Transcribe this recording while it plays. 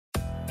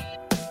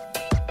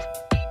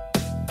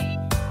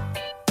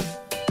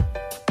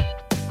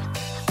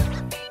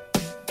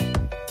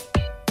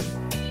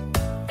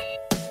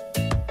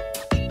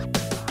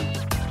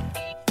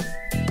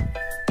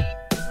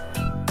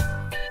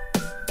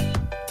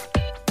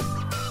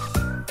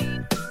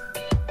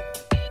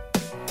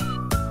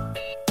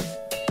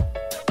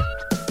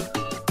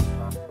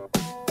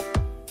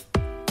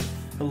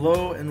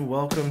Hello and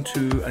welcome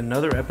to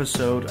another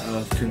episode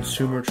of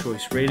Consumer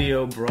Choice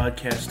Radio,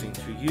 broadcasting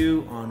to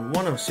you on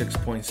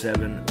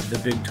 106.7 The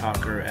Big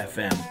Talker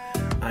FM.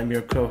 I'm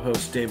your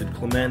co-host David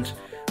Clement,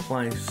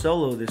 flying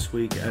solo this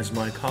week as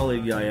my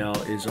colleague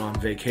Yael is on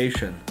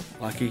vacation.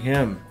 Lucky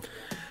him.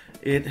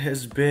 It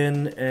has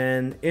been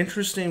an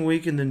interesting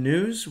week in the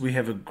news. We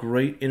have a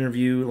great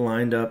interview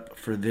lined up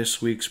for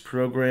this week's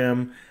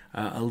program.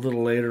 A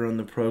little later on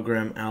the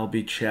program, I'll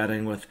be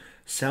chatting with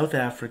South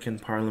African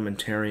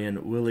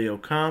parliamentarian Willie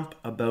O'Kamp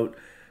about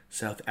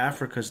South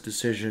Africa's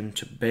decision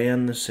to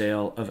ban the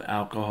sale of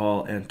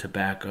alcohol and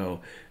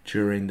tobacco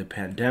during the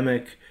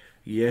pandemic.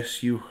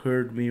 Yes, you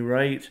heard me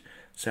right.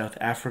 South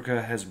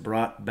Africa has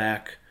brought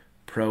back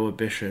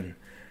prohibition.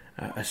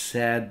 A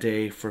sad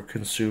day for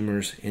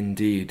consumers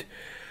indeed.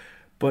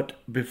 But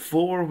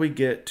before we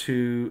get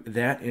to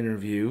that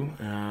interview,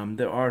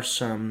 there are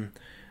some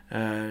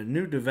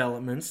new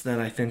developments that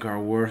I think are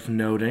worth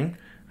noting.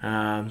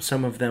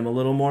 Some of them a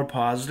little more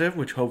positive,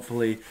 which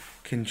hopefully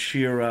can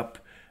cheer up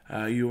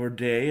your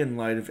day in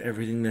light of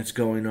everything that's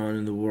going on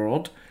in the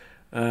world.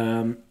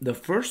 The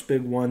first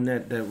big one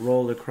that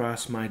rolled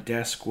across my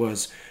desk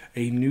was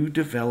a new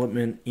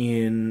development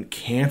in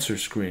cancer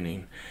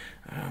screening.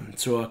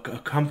 So a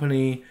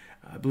company,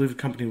 I believe the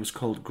company was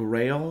called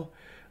Grail,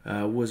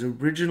 was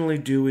originally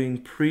doing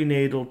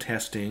prenatal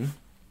testing.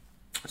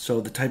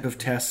 So the type of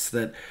tests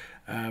that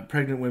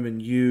pregnant women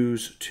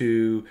use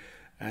to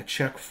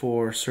check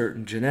for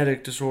certain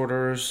genetic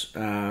disorders,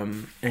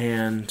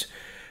 and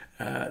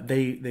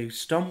they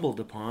stumbled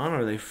upon,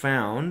 or they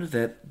found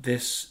that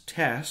this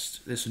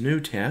new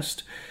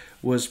test,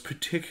 was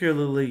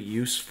particularly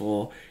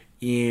useful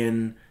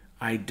in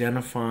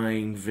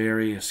identifying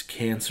various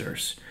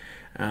cancers.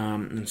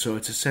 And so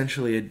it's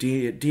essentially a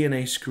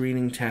DNA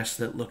screening test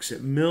that looks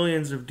at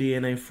millions of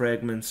DNA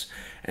fragments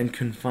and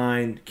can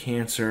find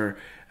cancer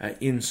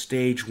in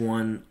stage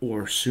 1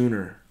 or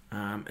sooner.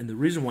 And the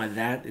reason why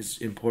that is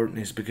important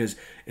is because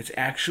it's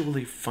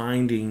actually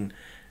finding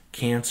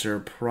cancer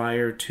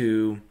prior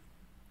to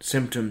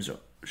symptoms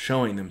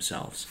showing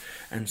themselves.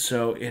 And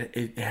so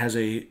it has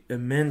a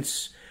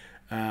immense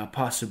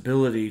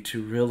possibility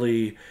to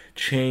really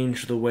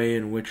change the way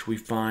in which we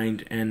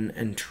find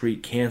and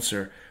treat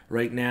cancer.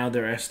 Right now,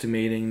 they're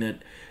estimating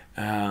that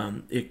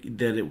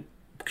it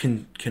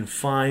can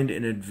find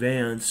in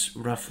advance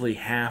roughly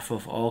half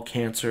of all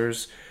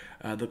cancers.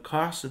 The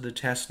cost of the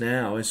test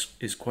now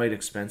is quite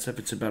expensive.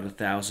 It's about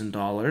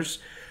 $1,000.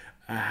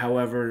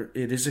 However,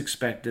 it is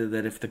expected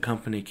that if the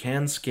company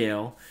can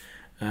scale,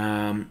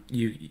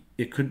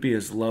 it could be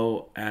as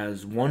low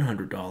as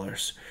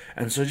 $100.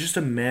 And so just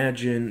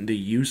imagine the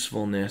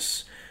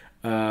usefulness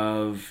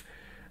of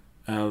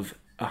a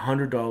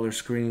 $100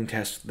 screening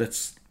test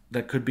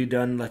that could be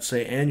done, let's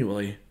say,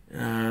 annually,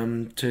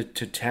 to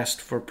test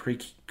for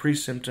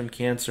pre-symptom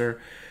cancer.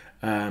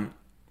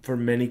 For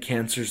many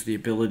cancers, the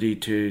ability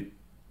to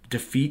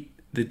defeat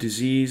the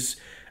disease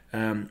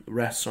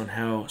rests on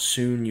how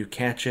soon you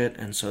catch it,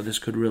 and so this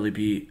could really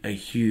be a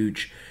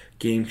huge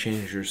game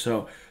changer.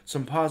 So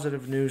some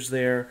positive news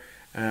there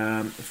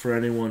for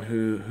anyone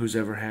who's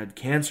ever had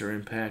cancer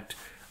impact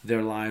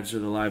their lives or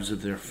the lives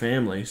of their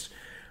families.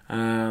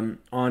 On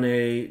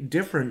a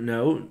different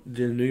note,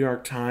 the New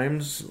York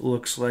Times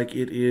looks like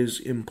it is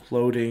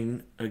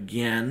imploding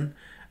again.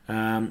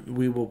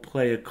 We will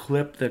play a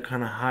clip that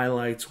kind of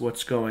highlights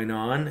what's going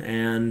on,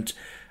 and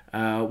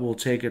we'll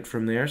take it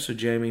from there. So,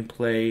 Jamie,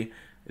 play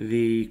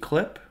the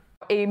clip.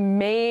 A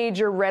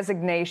major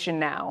resignation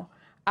now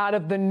out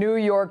of the New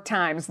York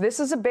Times. This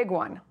is a big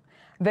one.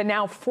 The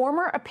now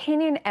former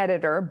opinion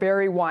editor,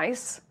 Bari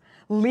Weiss,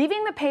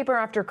 leaving the paper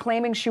after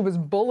claiming she was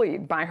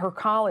bullied by her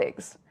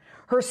colleagues.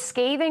 Her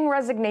scathing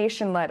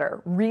resignation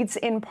letter reads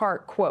in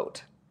part,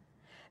 quote,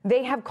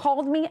 "They have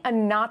called me a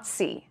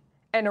Nazi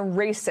and a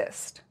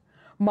racist.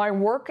 My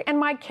work and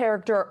my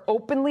character are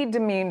openly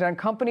demeaned on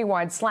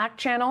company-wide Slack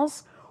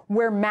channels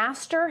where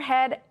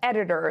masthead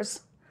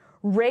editors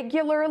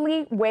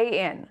regularly weigh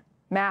in.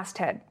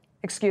 Masthead,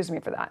 excuse me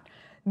for that.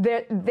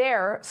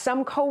 There,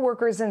 some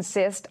coworkers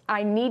insist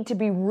I need to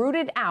be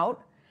rooted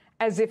out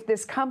as if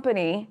this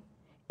company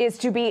is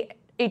to be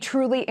a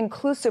truly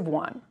inclusive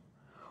one.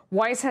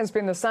 Weiss has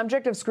been the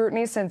subject of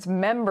scrutiny since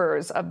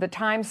members of the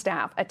Times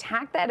staff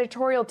attacked the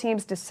editorial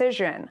team's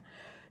decision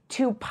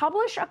to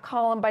publish a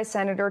column by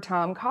Senator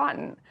Tom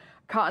Cotton.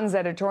 Cotton's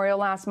editorial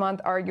last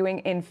month arguing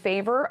in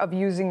favor of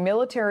using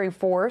military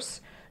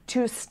force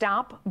to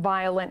stop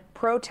violent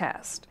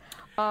protest.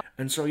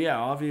 And so, yeah,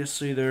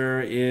 obviously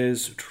there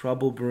is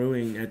trouble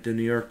brewing at the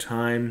New York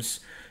Times.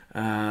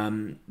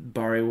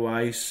 Bari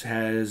Weiss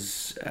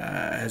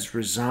has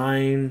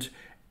resigned.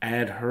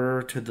 Add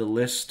her to the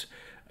list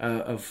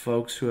of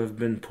folks who have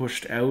been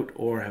pushed out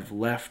or have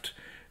left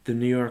the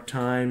New York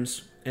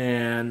Times.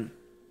 And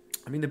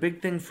I mean, the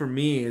big thing for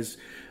me is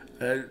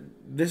I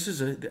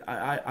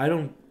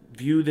don't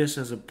view this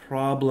as a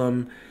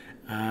problem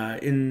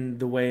in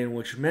the way in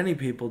which many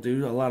people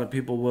do. A lot of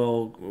people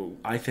will,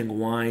 I think,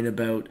 whine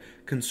about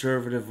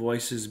conservative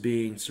voices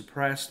being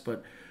suppressed,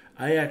 but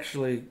I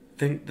actually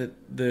think that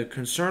the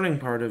concerning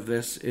part of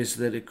this is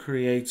that it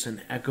creates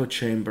an echo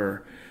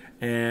chamber,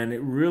 and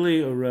it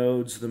really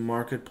erodes the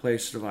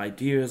marketplace of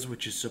ideas,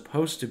 which is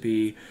supposed to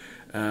be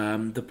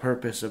the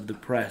purpose of the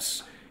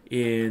press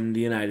in the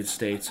United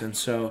States. And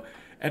so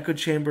echo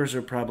chambers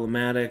are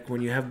problematic.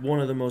 When you have one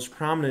of the most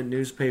prominent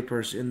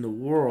newspapers in the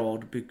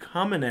world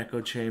become an echo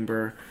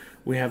chamber,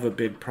 we have a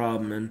big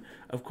problem. And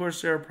of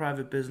course, they're a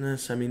private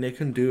business. I mean, they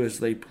can do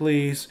as they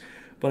please,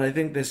 but I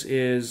think this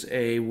is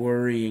a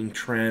worrying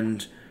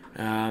trend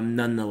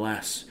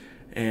nonetheless.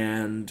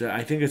 And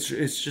I think it's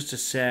just a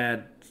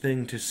sad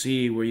thing to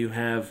see where you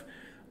have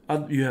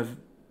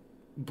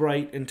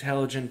bright,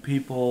 intelligent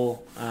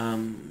people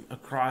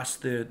across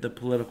the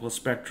political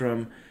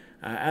spectrum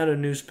at a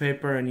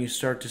newspaper, and you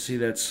start to see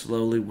that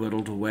slowly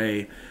whittled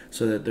away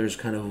so that there's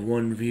kind of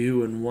one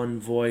view and one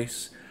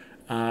voice.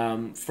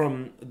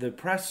 From the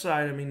press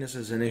side, I mean, this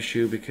is an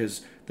issue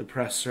because the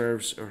press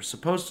serves, or is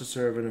supposed to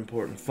serve, an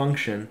important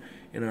function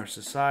in our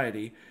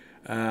society,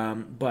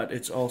 but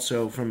it's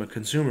also, from a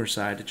consumer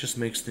side, it just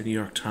makes the New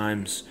York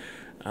Times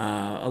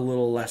a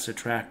little less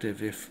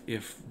attractive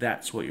if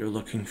that's what you're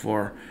looking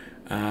for.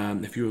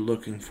 If you're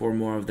looking for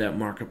more of that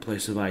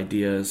marketplace of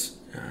ideas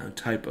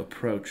type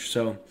approach.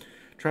 So,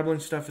 troubling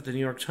stuff at the New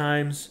York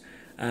Times.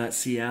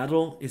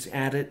 Seattle is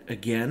at it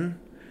again.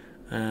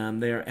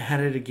 They are at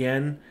it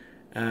again.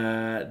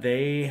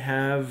 They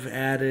have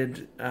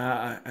added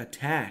a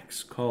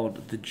tax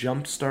called the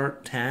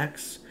Jumpstart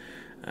tax.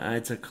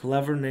 It's a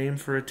clever name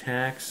for a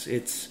tax.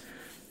 It's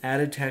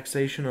added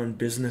taxation on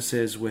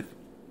businesses with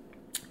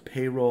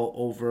payroll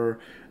over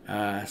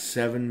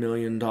 $7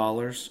 million,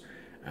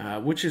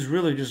 which is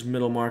really just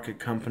middle market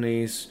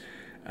companies.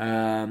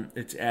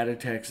 It's added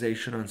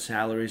taxation on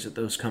salaries at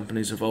those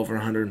companies of over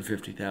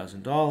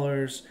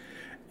 $150,000.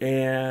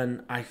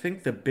 And I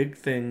think the big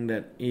thing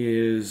that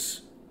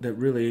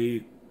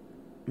really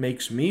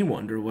makes me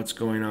wonder what's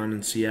going on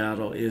in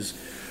Seattle is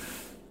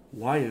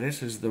why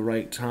this is the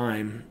right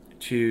time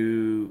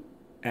to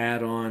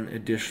add on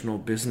additional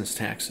business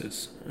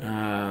taxes.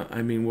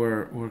 I mean,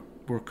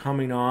 we're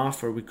coming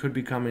off, or we could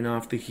be coming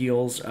off the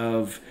heels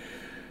of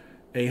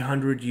a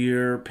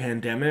 100-year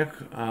pandemic.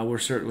 We're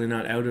certainly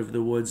not out of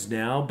the woods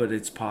now, but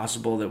it's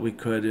possible that we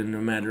could, in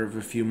a matter of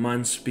a few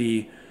months,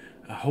 be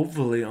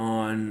hopefully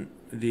on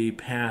the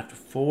path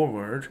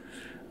forward.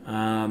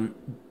 The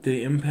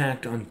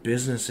impact on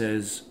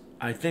businesses,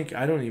 I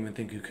don't even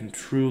think you can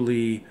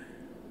truly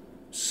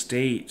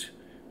state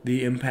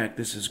the impact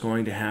this is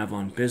going to have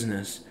on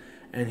business.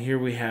 And here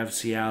we have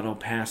Seattle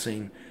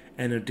passing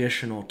an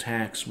additional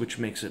tax, which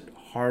makes it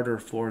harder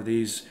for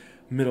these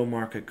middle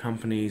market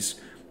companies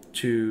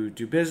to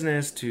do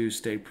business, to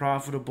stay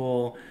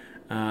profitable,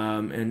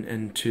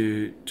 and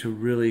to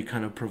really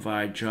kind of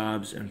provide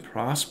jobs and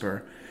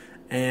prosper.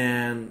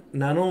 And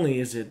not only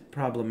is it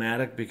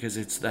problematic because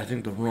it's, I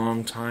think, the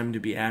wrong time to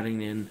be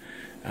adding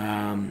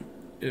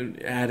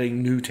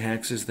new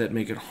taxes that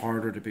make it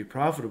harder to be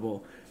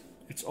profitable,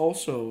 it's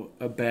also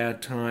a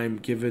bad time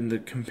given the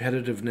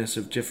competitiveness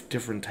of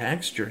different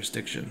tax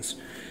jurisdictions.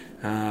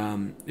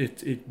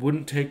 It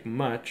wouldn't take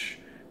much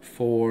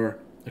for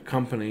a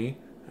company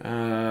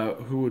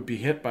who would be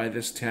hit by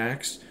this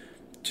tax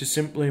to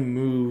simply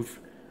move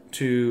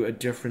to a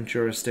different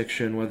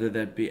jurisdiction, whether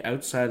that be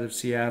outside of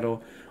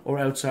Seattle or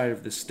outside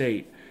of the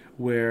state,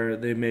 where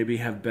they maybe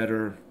have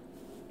better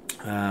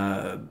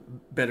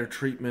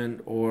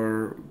treatment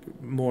or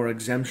more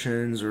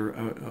exemptions or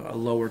a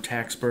lower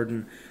tax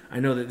burden. I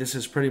know that this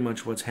is pretty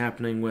much what's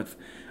happening with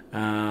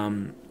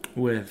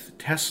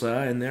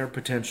Tesla and their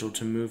potential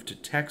to move to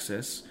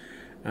Texas.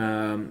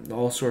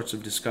 All sorts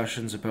of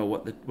discussions about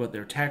what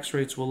their tax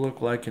rates will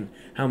look like and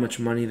how much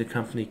money the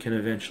company can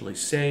eventually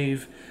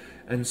save.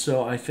 And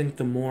so I think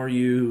the more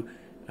you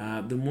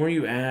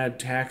add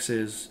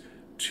taxes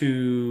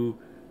to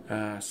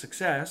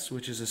success,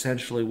 which is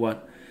essentially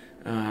what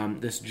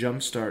this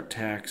Jumpstart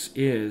tax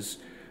is,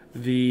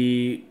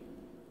 the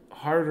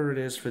harder it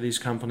is for these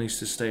companies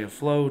to stay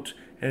afloat,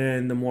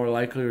 and the more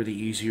likely or the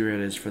easier it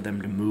is for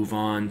them to move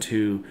on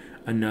to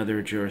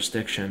another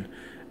jurisdiction.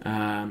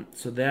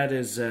 So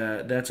that's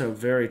a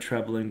very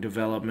troubling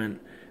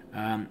development.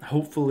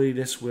 Hopefully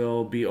this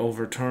will be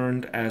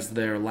overturned, as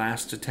their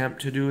last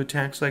attempt to do a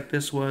tax like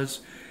this was,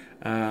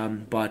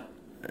 but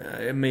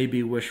it may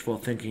be wishful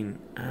thinking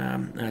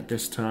at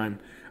this time.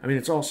 I mean,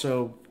 it's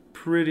also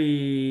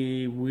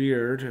pretty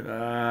weird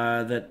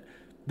that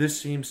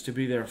this seems to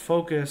be their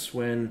focus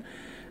when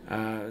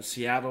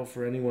Seattle,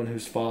 for anyone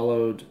who's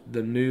followed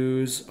the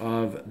news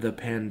of the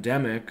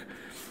pandemic,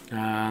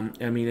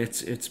 I mean,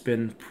 it's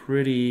been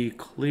pretty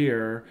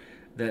clear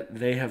that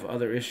they have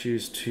other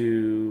issues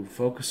to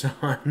focus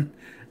on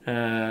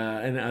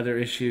and other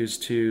issues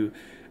to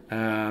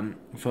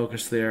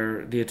focus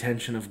the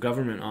attention of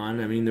government on.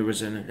 I mean, there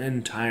was an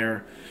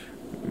entire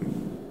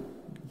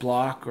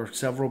block or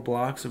several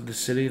blocks of the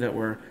city that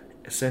were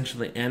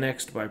essentially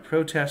annexed by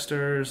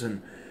protesters,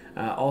 and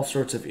all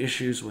sorts of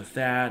issues with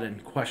that,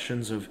 and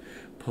questions of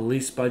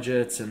police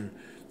budgets, and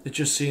it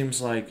just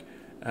seems like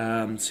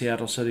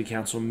Seattle City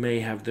Council may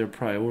have their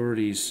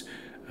priorities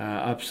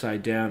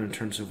upside down in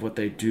terms of what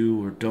they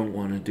do or don't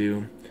want to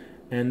do.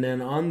 And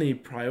then on the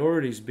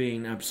priorities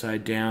being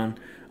upside down,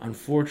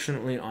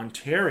 unfortunately,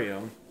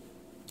 Ontario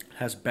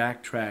has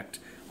backtracked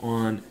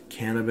on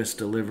cannabis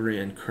delivery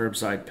and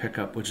curbside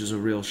pickup, which is a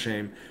real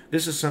shame.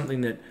 This is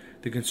something that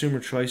the Consumer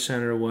Choice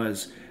Center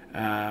was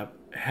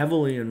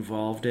heavily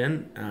involved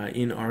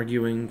in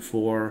arguing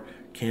for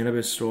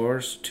cannabis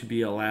stores to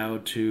be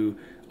allowed to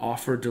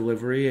offer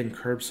delivery and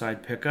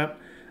curbside pickup.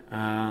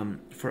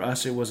 For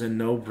us, it was a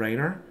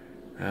no-brainer.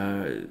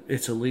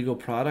 It's a legal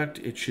product.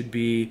 It should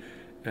be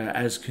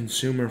as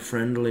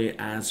consumer-friendly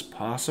as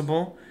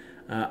possible.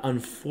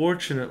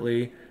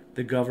 Unfortunately,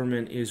 the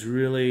government is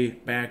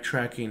really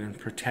backtracking and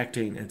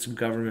protecting its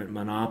government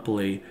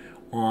monopoly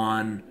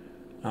on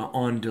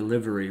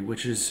delivery,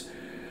 which is,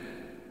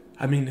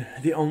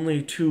 the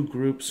only two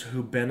groups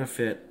who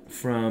benefit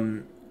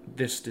from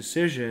this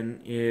decision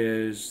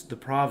is the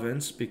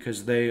province,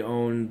 because they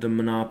own the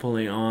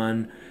monopoly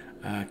on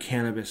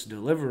cannabis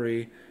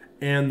delivery,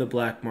 and the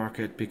black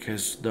market,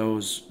 because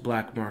those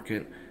black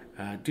market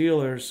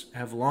dealers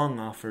have long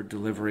offered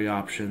delivery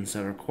options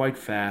that are quite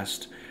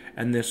fast,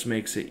 and this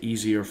makes it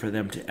easier for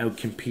them to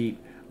outcompete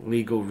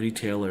legal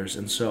retailers.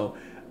 And so,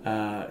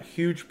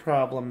 huge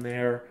problem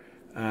there.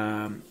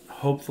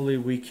 Hopefully,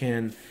 we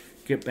can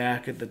get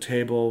back at the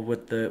table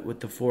with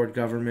the Ford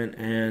government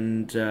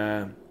and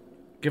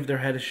give their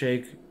head a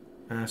shake,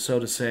 so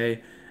to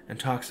say, and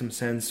talk some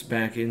sense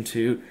back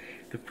into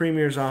the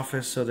Premier's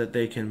office so that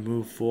they can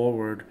move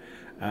forward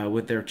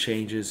with their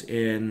changes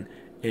in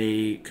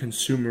a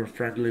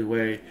consumer-friendly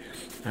way,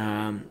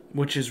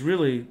 which is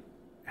really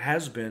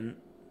has been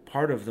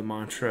part of the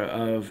mantra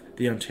of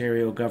the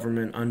Ontario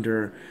government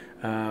under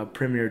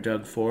Premier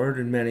Doug Ford.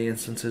 In many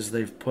instances,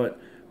 they've put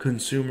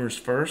consumers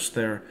first.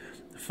 They're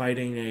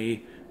fighting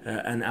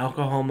an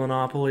alcohol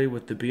monopoly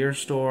with the beer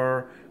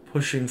store,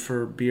 pushing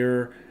for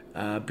beer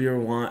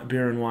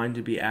and wine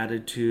to be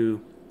added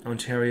to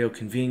Ontario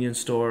convenience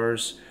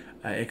stores.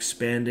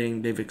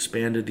 They've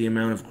expanded the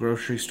amount of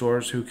grocery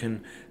stores who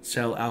can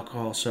sell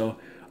alcohol. So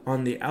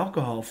on the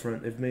alcohol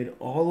front, they've made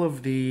all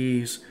of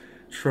these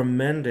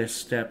tremendous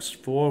steps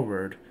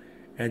forward,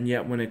 and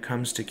yet when it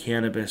comes to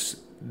cannabis,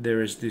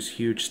 there is this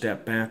huge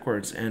step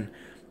backwards. And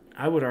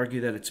I would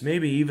argue that it's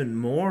maybe even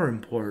more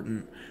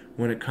important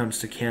when it comes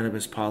to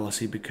cannabis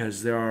policy,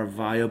 because there are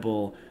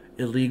viable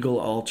illegal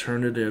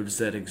alternatives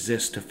that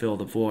exist to fill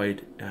the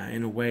void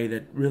in a way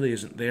that really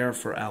isn't there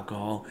for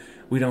alcohol.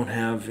 We don't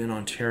have in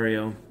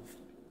Ontario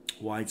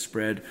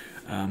widespread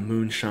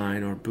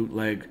moonshine or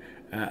bootleg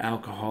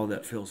alcohol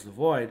that fills the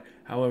void.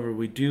 However,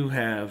 we do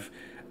have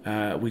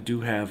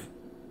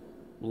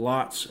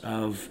lots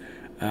of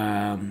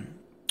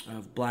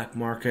black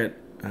market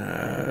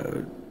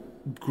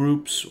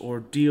groups or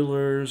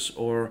dealers,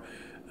 or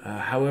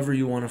however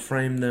you want to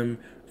frame them,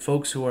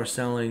 folks who are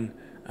selling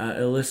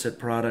illicit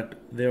product.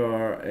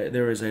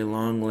 There is a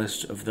long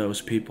list of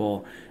those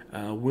people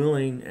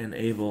willing and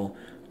able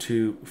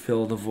to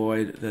fill the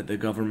void that the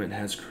government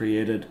has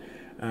created.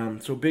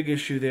 So big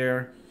issue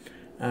there.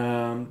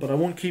 But I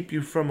won't keep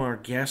you from our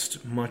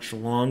guest much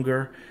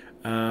longer.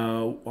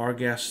 Our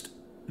guest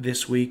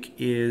this week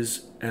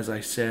is, as I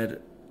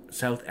said,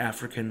 South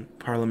African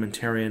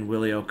parliamentarian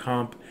Willie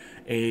O'Kamp.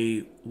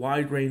 A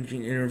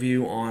wide-ranging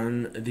interview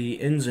on the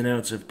ins and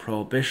outs of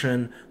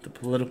prohibition, the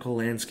political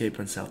landscape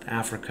in South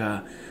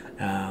Africa.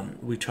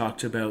 We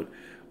talked about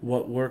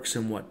what works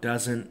and what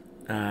doesn't.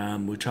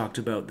 We talked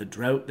about the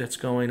drought that's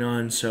going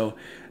on. So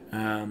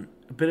a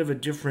bit of a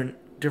different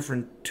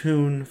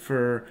tune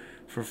for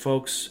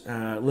folks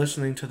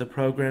listening to the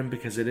program,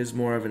 because it is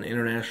more of an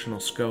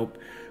international scope,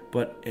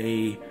 but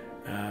a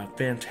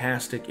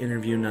fantastic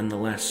interview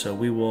nonetheless. So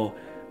we will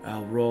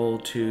roll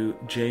to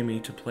Jamie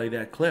to play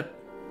that clip.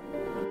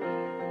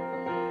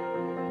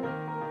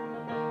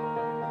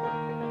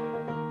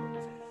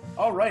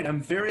 All right,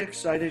 I'm very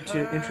excited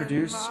to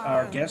introduce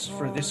our guest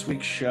for this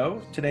week's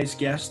show. Today's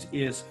guest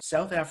is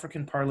South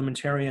African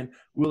parliamentarian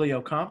Willie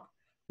O'Kamp.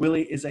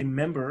 Willie is a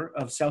member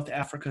of South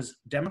Africa's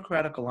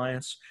Democratic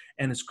Alliance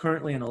and is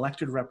currently an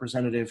elected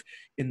representative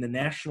in the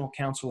National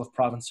Council of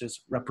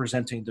Provinces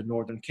representing the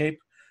Northern Cape.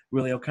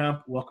 Willie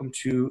O'Kamp, welcome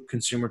to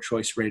Consumer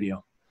Choice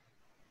Radio.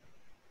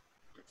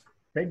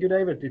 Thank you,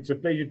 David. It's a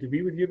pleasure to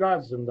be with you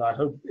guys, and I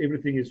hope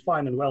everything is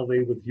fine and well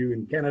there with you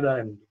in Canada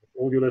and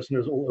all your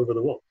listeners all over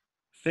the world.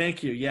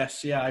 Thank you.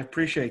 Yes, I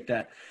appreciate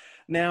that.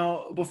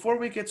 Now, before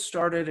we get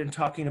started in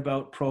talking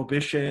about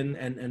prohibition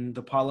and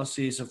the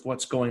policies of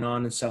what's going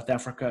on in South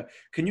Africa,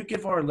 can you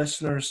give our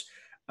listeners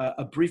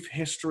a brief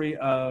history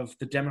of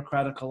the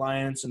Democratic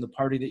Alliance and the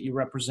party that you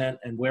represent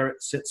and where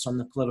it sits on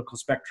the political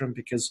spectrum?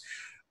 Because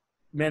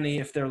many,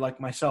 if they're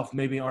like myself,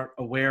 maybe aren't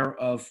aware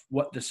of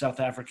what the South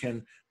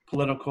African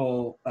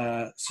political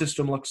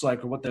system looks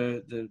like, or what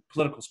the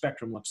political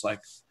spectrum looks like.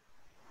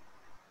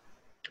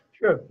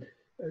 Sure.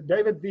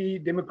 David, the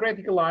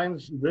Democratic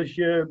Alliance this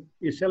year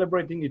is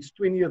celebrating its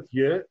 20th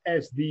year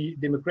as the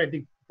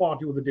Democratic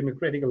Party or the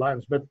Democratic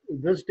Alliance. But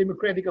this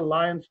Democratic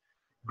Alliance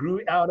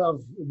grew out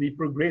of the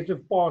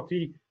Progressive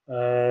Party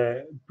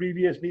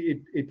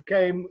Previously, it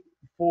came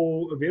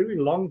for a very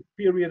long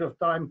period of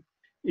time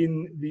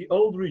in the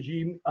old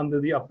regime under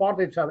the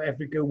apartheid South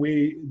Africa,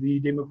 where the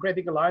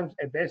Democratic Alliance,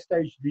 at that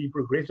stage, the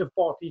Progressive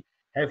Party,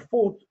 have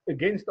fought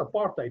against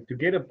apartheid to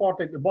get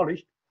apartheid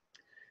abolished.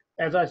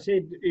 As I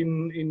said,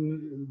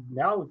 in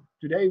now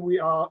today we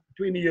are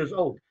 20 years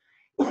old.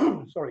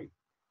 Sorry,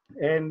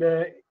 and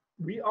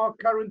we are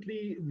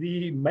currently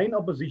the main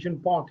opposition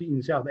party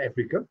in South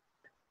Africa.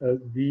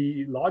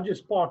 The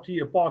largest party,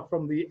 apart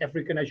from the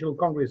African National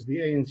Congress, the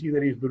ANC,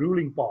 that is the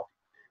ruling party.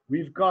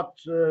 We've got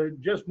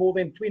just more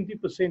than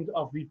 20%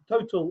 of the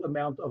total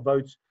amount of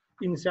votes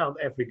in South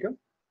Africa.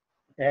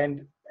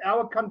 And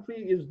our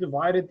country is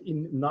divided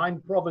in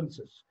 9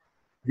 provinces.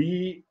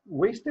 The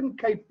Western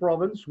Cape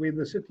province, where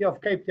the city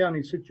of Cape Town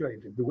is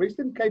situated, the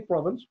Western Cape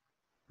province,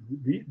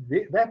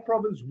 that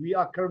province we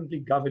are currently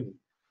governing.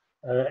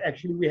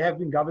 Actually, we have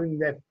been governing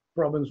that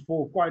province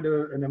for quite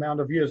an amount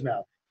of years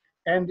now.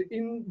 And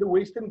in the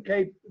Western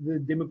Cape, the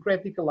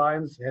Democratic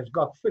Alliance has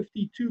got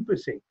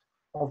 52%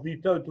 of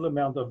the total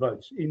amount of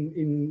votes in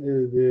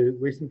the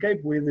Western Cape,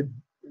 where the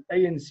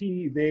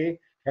ANC there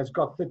has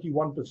got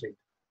 31%.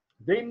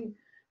 Then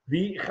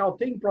the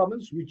Gauteng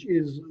province, which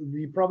is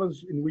the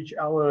province in which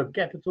our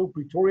capital,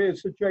 Pretoria,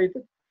 is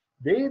situated,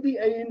 there the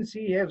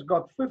ANC has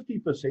got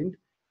 50%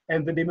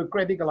 and the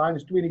Democratic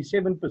Alliance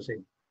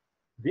 27%.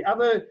 The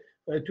other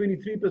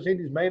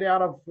 23% is made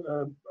out of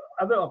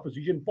other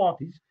opposition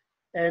parties.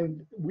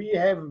 And we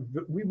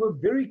were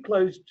very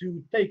close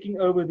to taking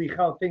over the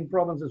Gauteng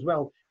province as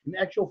well. In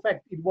actual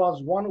fact, it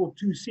was 1 or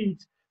 2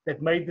 seats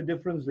that made the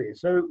difference there.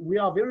 So we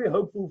are very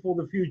hopeful for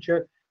the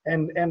future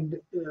and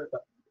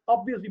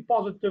obviously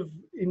positive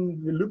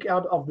in the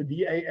lookout of the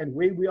DA and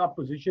where we are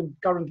positioned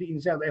currently in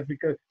South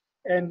Africa.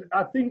 And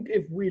I think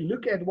if we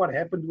look at what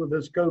happened with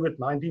this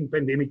COVID-19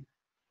 pandemic,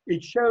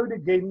 it showed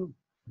again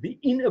the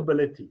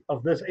inability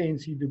of this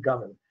ANC to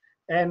govern.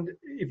 And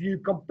if you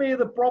compare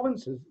the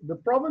provinces, the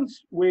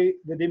province where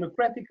the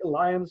Democratic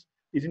Alliance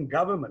is in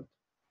government,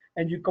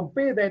 and you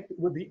compare that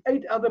with the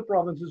 8 other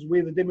provinces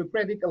where the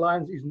Democratic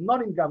Alliance is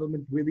not in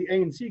government, where the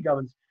ANC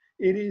governs,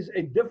 it is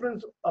a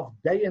difference of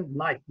day and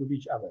night with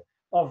each other,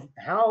 of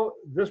how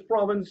this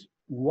province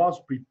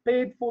was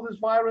prepared for this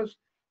virus.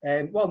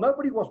 And well,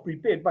 nobody was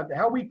prepared, but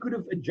how we could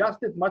have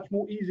adjusted much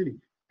more easily,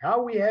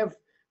 how we have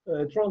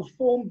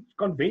transformed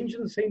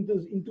convention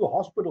centers into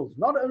hospitals.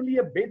 Not only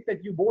a bed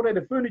that you bought at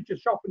a furniture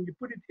shop and you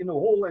put it in a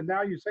hall and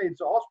now you say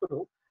it's a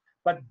hospital,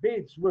 but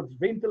beds with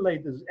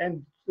ventilators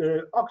and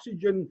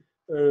oxygen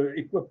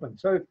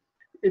equipment. So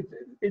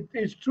it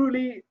is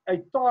truly a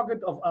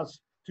target of us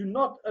to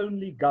not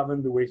only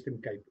govern the Western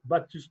Cape,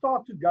 but to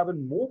start to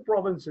govern more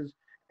provinces,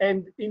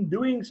 and in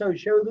doing so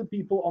show the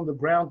people on the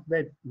ground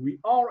that we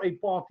are a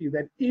party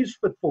that is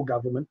fit for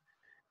government.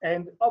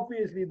 And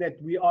obviously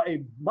that we are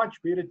a much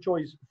better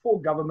choice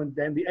for government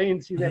than the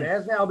ANC that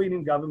has now been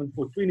in government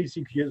for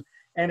 26 years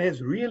and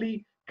has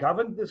really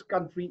governed this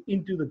country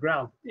into the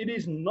ground. It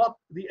is not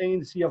the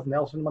ANC of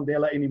Nelson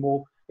Mandela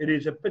anymore. It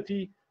is a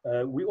pity.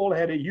 We all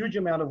had a huge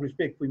amount of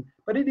respect for him,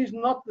 but it is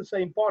not the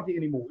same party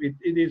anymore. It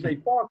is a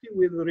party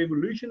where the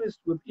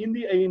revolutionists within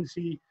the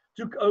ANC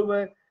took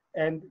over,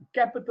 and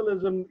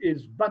capitalism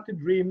is but a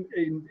dream.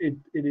 It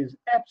is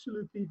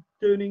absolutely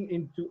turning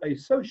into a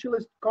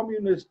socialist,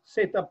 communist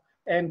setup,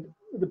 and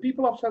the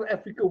people of South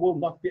Africa will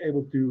not be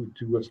able to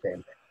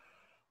withstand that.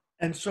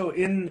 And so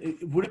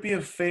would it be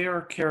a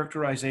fair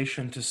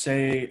characterization to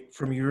say,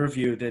 from your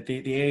view, that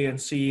the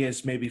ANC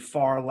is maybe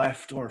far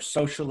left or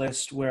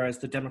socialist, whereas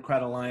the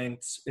Democrat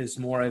Alliance is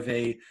more of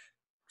a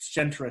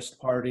centrist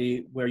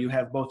party, where you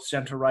have both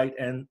center-right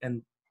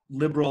and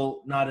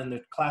liberal, not in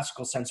the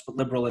classical sense, but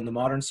liberal in the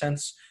modern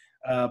sense,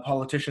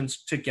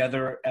 politicians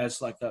together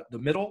as like the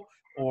middle?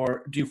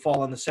 Or do you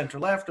fall on the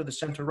center-left or the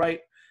center-right?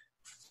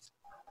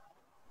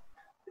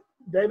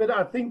 David,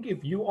 I think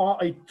if you are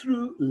a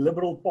true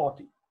liberal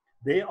party,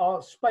 there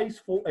are space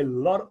for a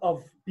lot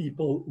of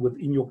people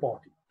within your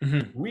party.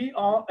 Mm-hmm. We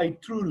are a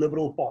true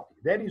liberal party.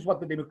 That is what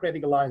the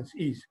Democratic Alliance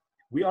is.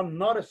 We are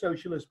not a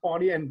socialist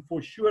party, and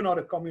for sure not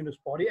a communist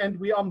party, and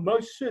we are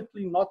most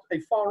certainly not a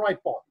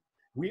far-right party.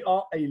 We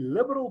are a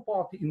liberal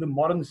party in the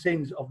modern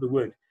sense of the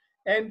word.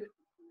 And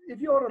if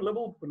you are a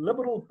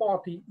liberal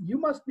party, you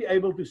must be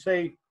able to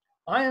say,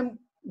 I am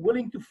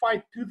willing to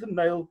fight tooth and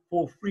nail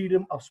for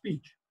freedom of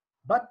speech.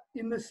 But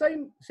in the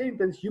same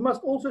sentence, you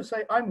must also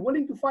say, I'm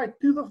willing to fight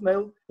tooth and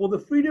nail for the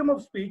freedom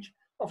of speech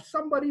of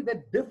somebody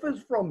that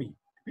differs from me,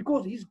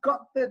 because he's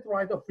got that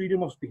right of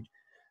freedom of speech.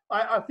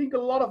 I think a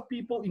lot of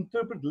people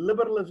interpret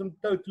liberalism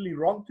totally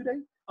wrong today.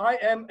 I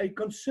am a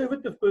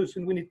conservative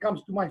person when it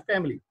comes to my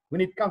family,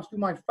 when it comes to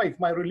my faith,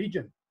 my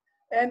religion.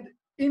 And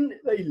in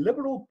a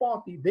liberal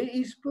party, there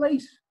is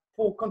place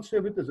for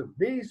conservatism.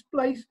 There is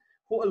place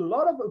for a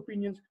lot of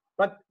opinions.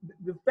 But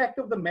the fact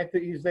of the matter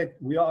is that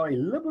we are a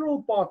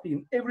liberal party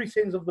in every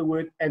sense of the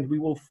word, and we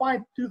will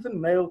fight tooth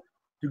and nail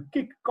to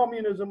kick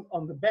communism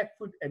on the back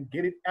foot and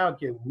get it out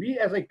here. We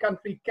as a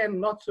country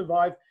cannot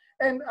survive.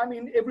 And I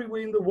mean,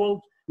 everywhere in the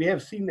world, we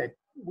have seen that.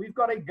 We've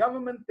got a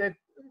government that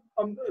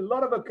on a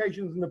lot of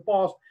occasions in the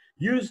past,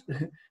 used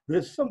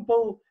the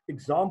simple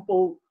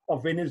example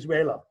of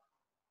Venezuela.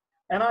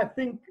 And I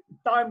think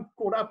time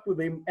caught up with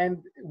them,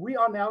 and we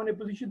are now in a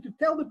position to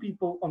tell the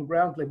people on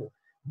ground level,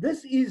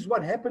 this is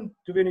what happened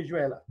to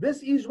Venezuela.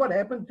 This is what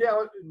happened to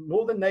our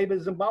northern neighbor,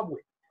 Zimbabwe.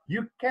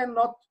 You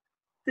cannot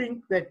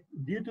think that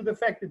due to the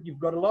fact that you've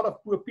got a lot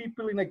of poor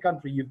people in a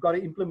country, you've got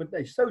to implement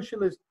a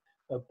socialist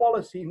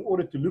policy in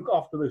order to look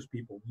after those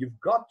people. You've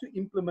got to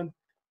implement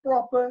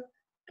proper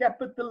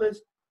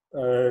capitalist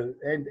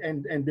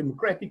and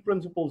democratic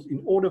principles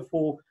in order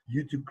for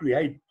you to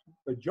create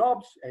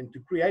jobs and to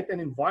create an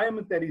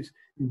environment that is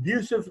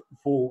conducive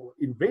for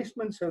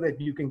investment so that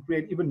you can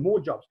create even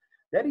more jobs.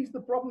 That is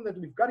the problem that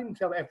we've got in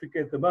South Africa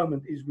at the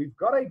moment, is we've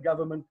got a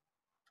government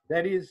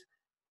that is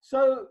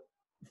so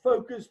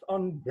focused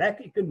on black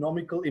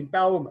economical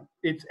empowerment.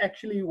 It's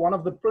actually one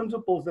of the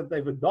principles that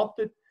they've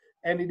adopted,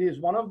 and it is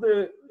one of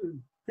the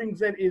things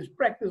that is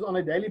practiced on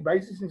a daily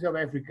basis in South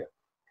Africa.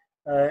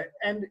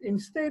 And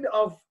instead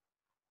of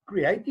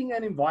creating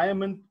an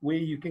environment where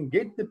you can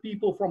get the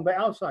people from the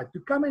outside to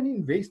come and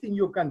invest in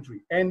your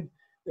country and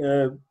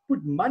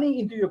put money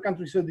into your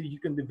country so that you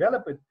can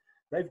develop it,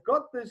 they've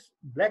got this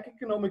black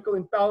economical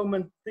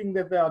empowerment thing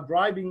that they are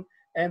driving,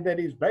 and that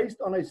is based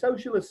on a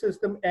socialist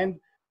system, and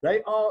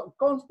they are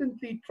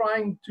constantly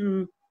trying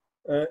to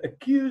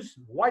accuse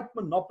white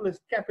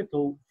monopolist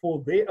capital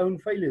for their own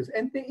failures.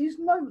 And there is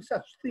no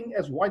such thing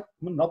as white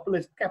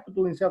monopolist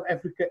capital in South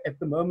Africa at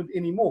the moment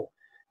anymore.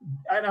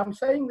 And I'm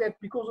saying that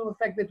because of the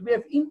fact that we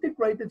have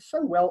integrated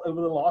so well over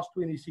the last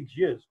 26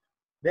 years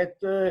that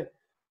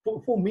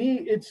for me,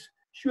 it's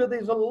sure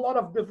there's a lot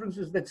of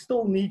differences that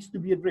still needs to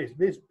be addressed.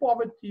 There's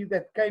poverty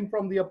that came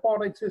from the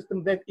apartheid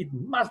system that it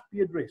must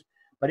be addressed,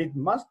 but it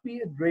must be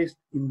addressed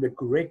in the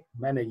correct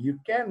manner. You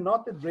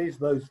cannot address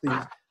those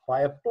things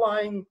by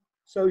applying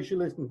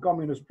socialist and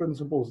communist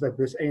principles that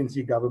this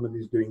ANC government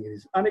is doing. It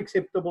is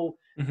unacceptable,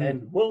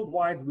 and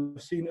worldwide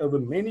we've seen over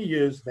many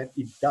years that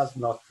it does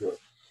not work.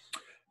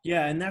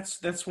 Yeah, and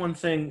that's one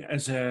thing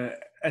as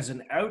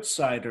an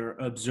outsider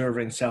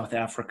observing South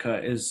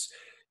Africa is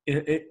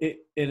it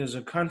is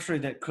a country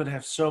that could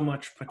have so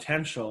much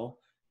potential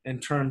in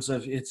terms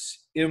of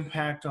its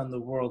impact on the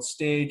world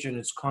stage and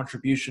its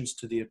contributions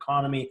to the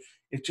economy.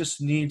 It just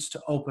needs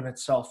to open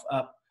itself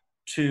up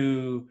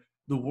to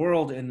the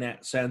world in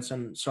that sense.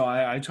 And so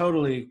I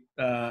totally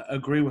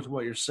agree with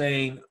what you're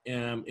saying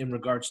in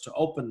regards to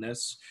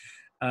openness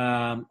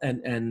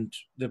and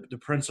the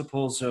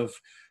principles of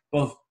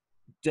both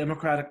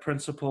democratic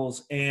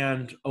principles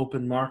and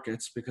open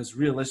markets, because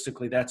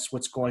realistically that's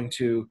what's going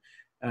to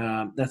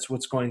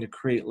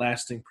create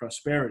lasting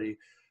prosperity.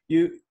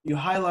 You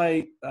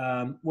highlight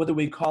whether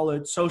we call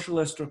it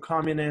socialist or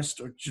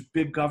communist or just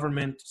big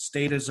government,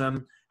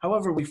 statism,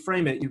 however we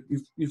frame it.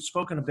 You've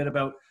spoken a bit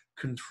about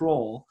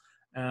control,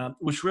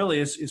 which really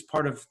is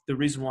part of the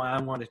reason why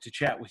I wanted to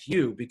chat with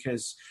you,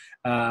 because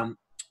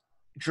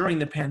during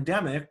the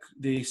pandemic,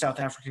 the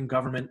South African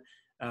government,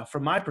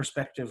 from my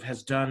perspective,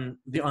 has done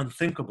the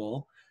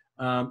unthinkable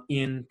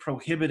in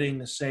prohibiting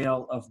the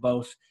sale of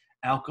both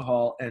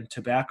alcohol and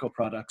tobacco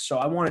products. So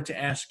I wanted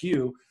to ask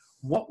you,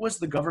 what was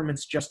the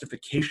government's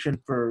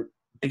justification for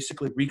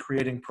basically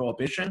recreating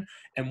prohibition,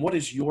 and what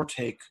is your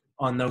take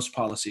on those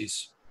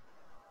policies?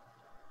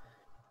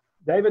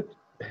 David,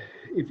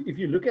 if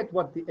you look at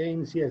what the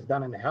ANC has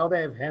done and how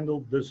they have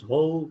handled this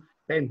whole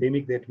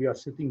pandemic that we are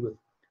sitting with,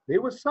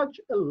 there was such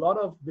a lot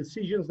of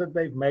decisions that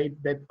they've made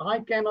that I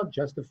cannot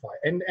justify.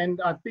 And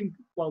I think,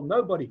 well,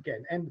 nobody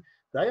can. And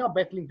they are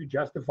battling to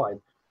justify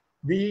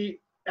it.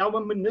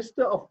 Our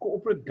Minister of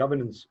Corporate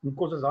Governance,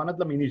 Nkosazana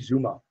Dlamini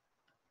Zuma,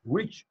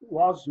 who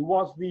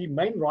was the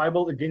main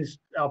rival against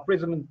our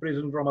President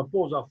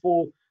Ramaphosa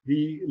for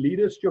the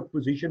leadership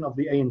position of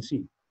the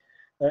ANC.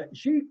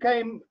 She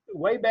came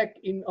way back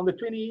on the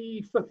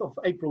 25th of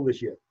April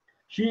this year.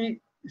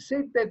 She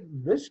said that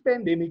this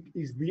pandemic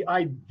is the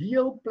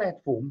ideal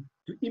platform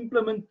to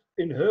implement,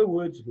 in her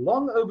words,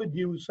 long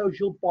overdue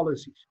social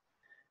policies.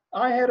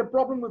 I had a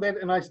problem with that,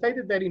 and I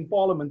stated that in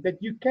Parliament, that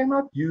you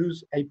cannot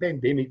use a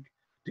pandemic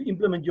to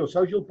implement your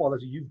social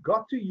policy. You've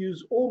got to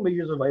use all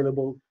measures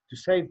available to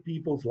save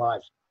people's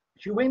lives.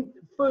 She went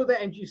further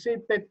and she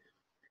said that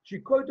she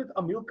quoted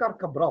Amilcar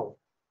Cabral,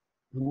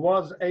 who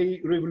was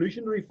a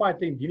revolutionary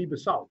fighter in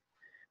Guinea-Bissau,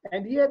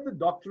 and he had the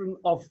doctrine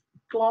of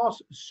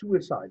class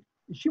suicide.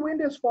 She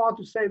went as far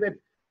to say that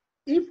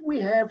if we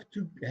have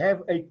to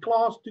have a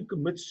class to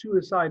commit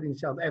suicide in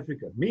South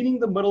Africa, meaning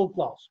the middle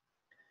class,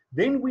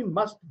 then we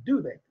must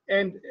do that.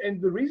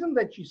 And the reason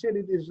that she said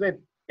it is that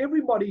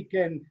everybody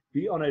can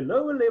be on a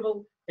lower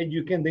level and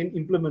you can then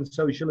implement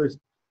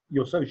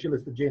your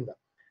socialist agenda.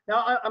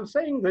 Now, I'm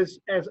saying this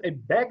as a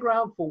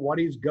background for what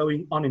is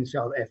going on in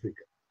South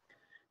Africa.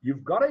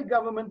 You've got a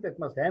government that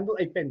must handle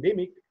a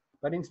pandemic,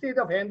 but instead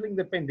of handling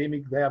the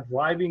pandemic, they are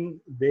driving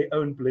their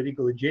own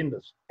political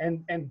agendas.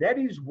 And that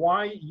is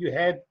why you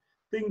had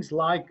things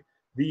like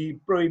the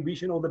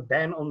prohibition or the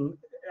ban on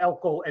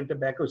alcohol and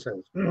tobacco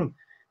sales.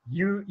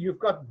 You've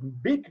got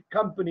big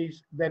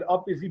companies that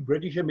obviously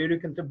British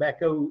American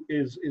Tobacco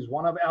is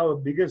one of our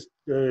biggest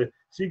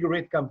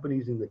cigarette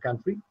companies in the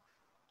country.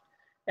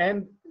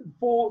 And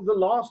for the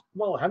last,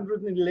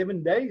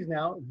 111 days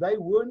now, they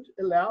weren't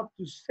allowed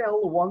to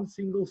sell one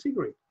single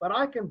cigarette. But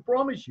I can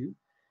promise you,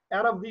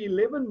 out of the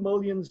 11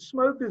 million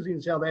smokers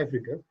in South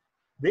Africa,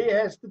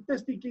 there has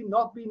statistically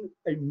not been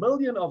 1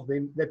 million of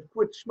them that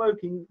quit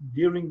smoking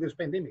during this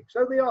pandemic.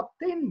 So there are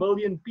 10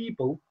 million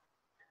people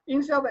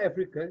in South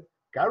Africa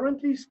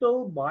currently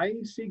still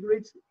buying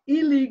cigarettes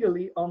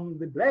illegally on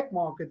the black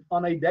market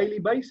on a daily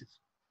basis.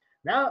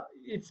 Now,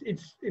 it's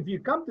if you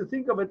come to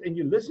think of it and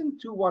you listen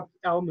to what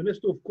our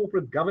Minister of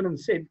Corporate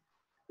Governance said,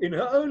 in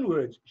her own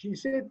words, she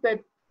said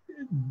that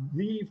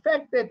the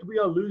fact that we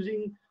are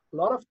losing a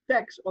lot of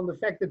tax on the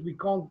fact that we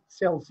can't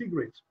sell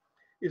cigarettes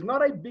is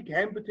not a big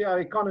hamper to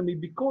our economy,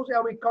 because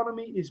our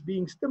economy is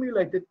being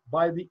stimulated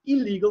by the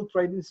illegal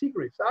trade in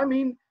cigarettes. I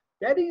mean,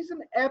 that is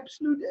an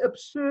absolute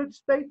absurd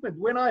statement.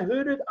 When I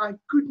heard it, I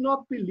could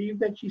not believe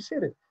that she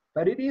said it,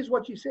 but it is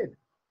what she said.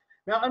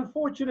 Now,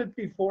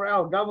 unfortunately for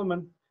our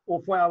government,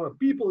 or for our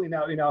people in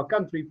our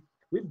country,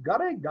 we've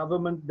got a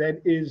government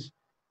that is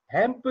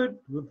hampered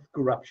with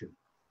corruption.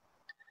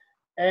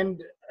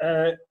 And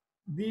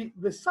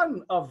the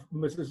son of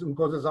Mrs.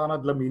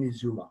 Nkosazana Dlamini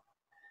Zuma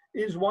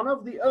is one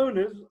of the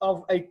owners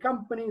of a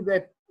company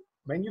that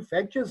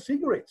manufactures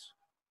cigarettes.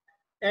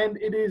 And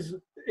it is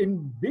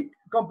in big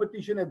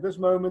competition at this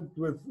moment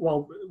with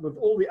all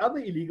the other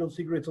illegal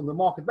cigarettes on the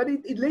market. But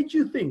it lets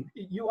you think.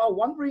 You are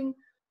wondering,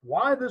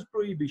 why this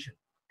prohibition?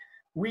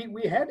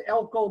 We had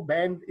alcohol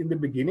banned in the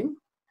beginning.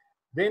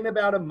 Then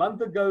about a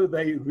month ago,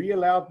 they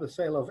re-allowed the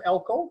sale of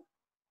alcohol.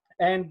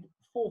 And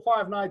 4 or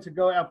 5 nights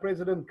ago, our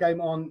president came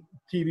on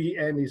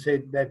TV and he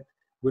said that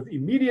with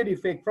immediate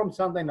effect from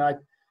Sunday night,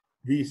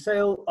 the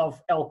sale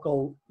of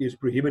alcohol is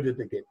prohibited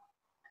again.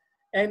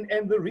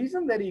 And the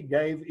reason that he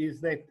gave is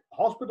that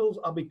hospitals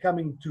are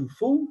becoming too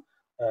full.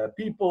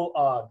 People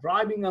are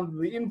driving under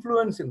the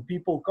influence and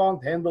people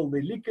can't handle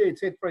the liquor,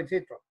 etc.,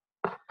 etc.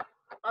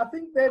 I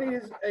think that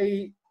is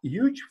a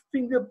huge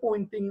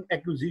finger-pointing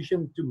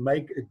accusation to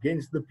make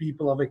against the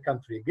people of a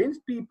country,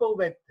 against people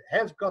that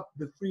has got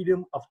the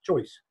freedom of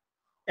choice.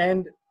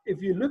 And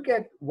if you look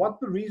at what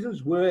the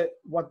reasons were,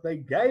 what they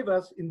gave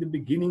us in the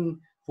beginning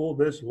for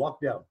this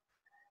lockdown,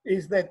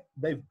 is that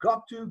they've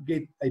got to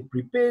get a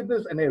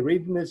preparedness and a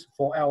readiness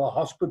for our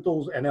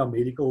hospitals and our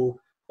medical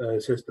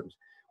systems,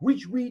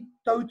 which we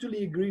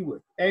totally agree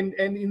with. And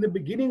in the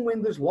beginning,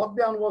 when this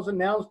lockdown was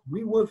announced,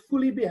 we were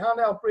fully behind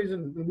our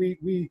president. And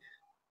we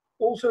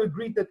also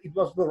agreed that it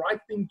was the right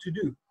thing to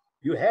do.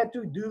 You had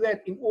to do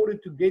that in order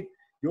to get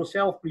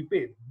yourself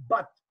prepared.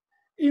 But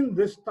in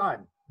this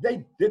time,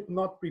 they did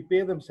not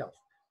prepare themselves.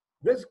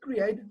 This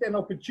created an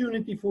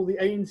opportunity for the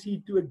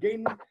ANC to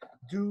again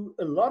do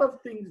a lot of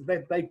things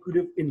that they could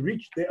have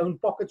enriched their own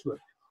pockets with.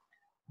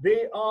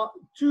 There are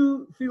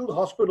 2 field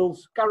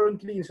hospitals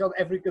currently in South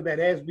Africa that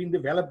has been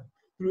developed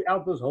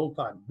throughout this whole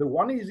time. The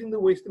one is in the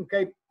Western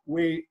Cape,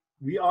 where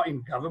we are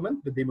in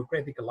government, the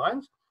Democratic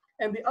Alliance,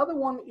 and the other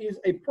one is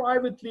a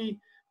privately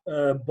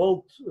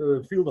built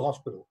field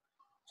hospital.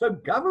 So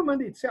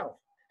government itself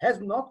has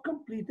not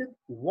completed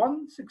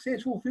one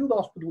successful field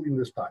hospital in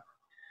this time.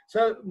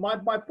 So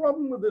my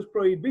problem with this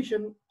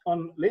prohibition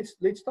on, let's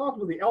start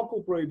with the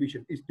alcohol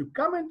prohibition, is to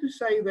come in to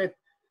say that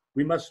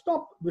we must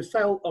stop the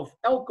sale of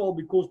alcohol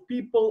because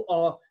people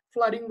are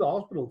flooding the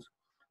hospitals.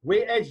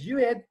 Whereas you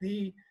had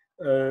the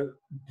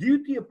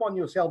duty upon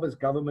yourself as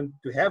government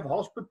to have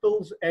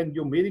hospitals and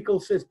your medical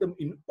system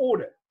in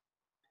order.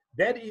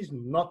 That is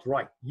not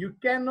right. You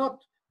cannot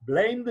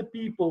blame the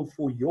people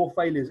for your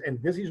failures,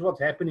 and this is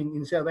what's happening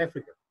in South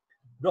Africa.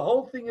 The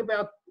whole thing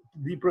about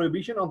the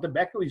prohibition on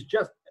tobacco is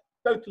just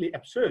totally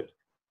absurd.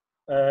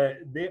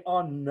 There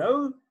are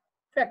no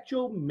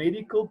factual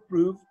medical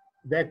proof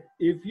that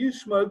if you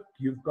smoke,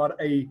 you've got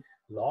a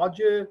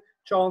larger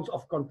chance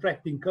of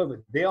contracting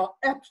COVID. There are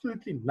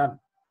absolutely none.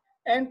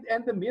 And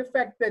the mere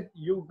fact that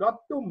you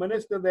got your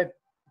minister that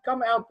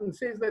come out and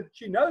says that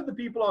she knows the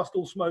people are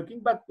still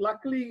smoking, but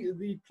luckily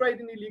the trade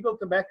in illegal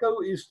tobacco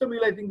is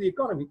stimulating the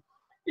economy,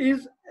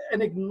 is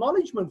an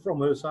acknowledgement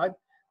from her side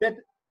that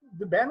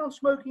the ban on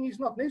smoking is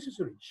not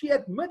necessary. She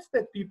admits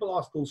that people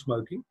are still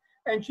smoking,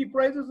 and she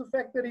praises the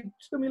fact that it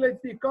stimulates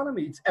the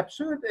economy. It's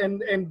absurd,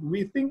 and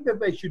we think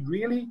that they should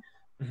really,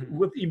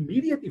 with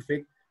immediate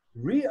effect,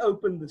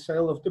 reopen the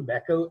sale of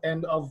tobacco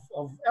and of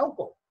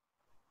alcohol.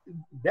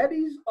 That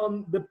is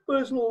on the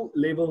personal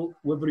level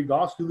with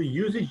regards to the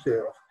usage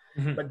thereof.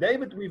 But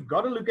David, we've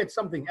got to look at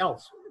something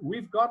else.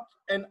 We've got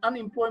an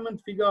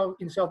unemployment figure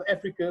in South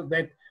Africa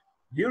that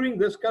during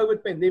this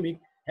COVID pandemic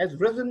has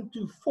risen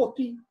to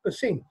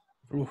 40%.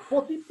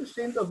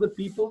 40% of the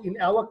people in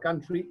our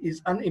country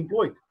is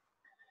unemployed.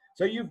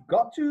 So you've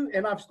got to,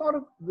 and I've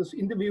started this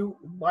interview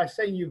by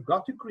saying you've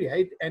got to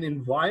create an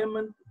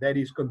environment that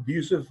is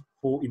conducive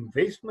for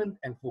investment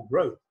and for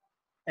growth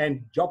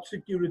and job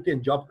security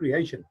and job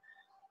creation.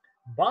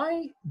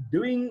 By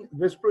doing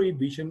this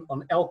prohibition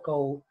on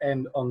alcohol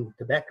and on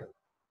tobacco,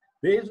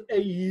 there's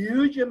a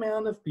huge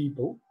amount of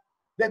people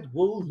that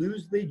will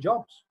lose their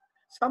jobs,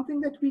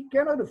 something that we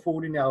cannot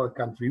afford in our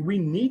country. We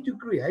need to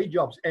create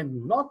jobs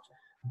and not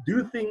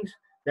do things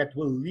that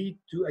will lead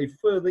to a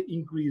further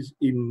increase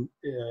in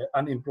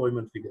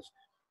unemployment figures.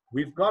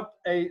 We've got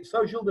a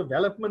social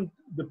development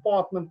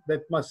department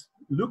that must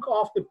look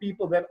after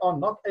people that are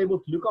not able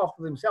to look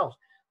after themselves.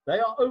 They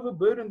are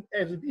overburdened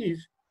as it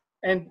is.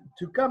 And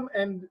to come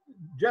and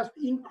just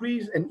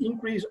increase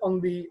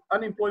on the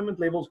unemployment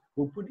levels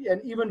will put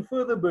an even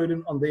further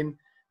burden on them.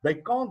 They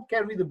can't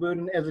carry the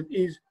burden as it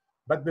is,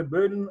 but the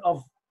burden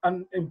of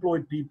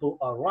unemployed people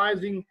are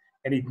rising,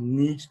 and it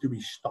needs to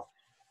be stopped.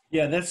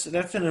 Yeah, that's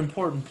an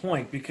important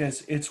point,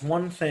 because it's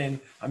one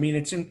thing. I mean,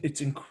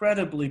 it's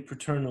incredibly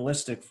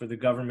paternalistic for the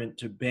government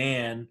to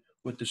ban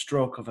with the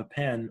stroke of a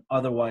pen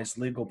otherwise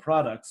legal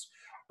products.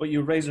 But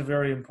you raise a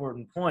very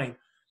important point.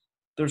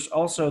 There's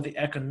also the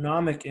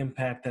economic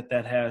impact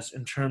that has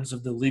in terms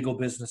of the legal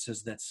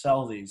businesses that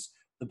sell these,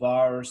 the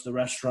bars, the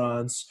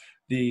restaurants,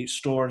 the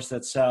stores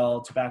that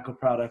sell tobacco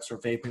products or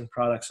vaping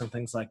products and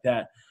things like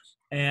that.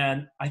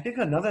 And I think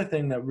another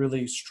thing that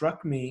really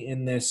struck me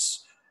in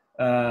this,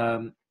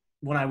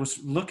 when I was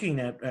looking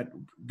at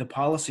the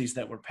policies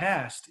that were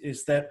passed,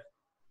 is that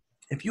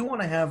if you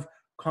want to have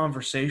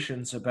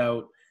conversations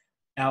about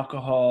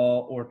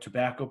alcohol or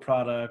tobacco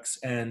products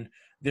and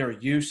their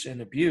use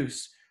and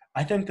abuse,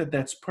 I think that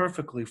that's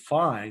perfectly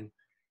fine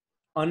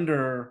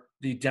under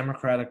the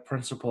democratic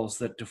principles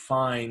that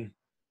define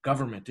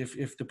government.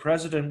 If the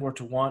president were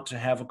to want to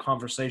have a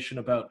conversation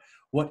about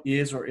what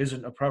is or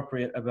isn't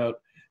appropriate about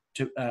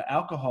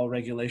alcohol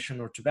regulation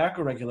or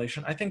tobacco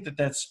regulation, I think that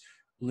that's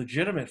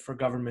legitimate for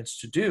governments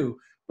to do,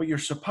 but you're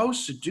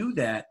supposed to do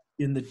that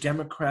in the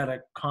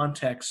democratic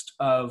context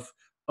of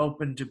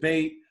open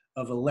debate,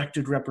 of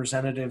elected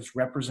representatives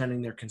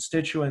representing their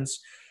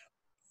constituents.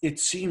 It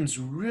seems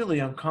really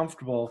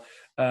uncomfortable,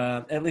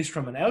 at least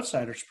from an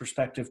outsider's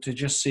perspective, to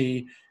just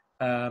see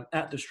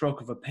at the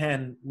stroke of a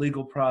pen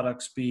legal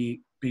products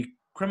be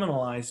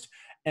criminalized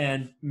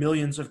and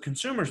millions of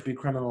consumers be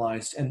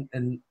criminalized.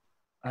 And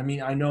I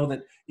mean, I know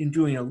that in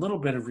doing a little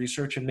bit of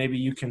research, and maybe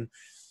you can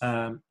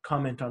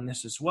comment on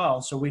this as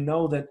well. So we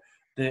know that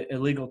the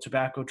illegal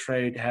tobacco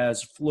trade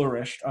has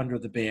flourished under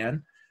the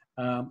ban.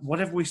 What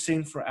have we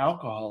seen for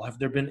alcohol? Have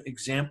there been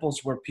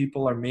examples where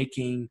people are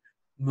making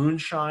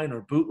moonshine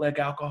or bootleg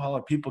alcohol?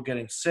 Are people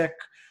getting sick?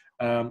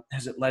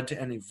 Has it led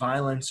to any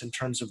violence in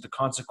terms of the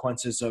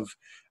consequences of,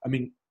 I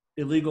mean,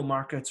 illegal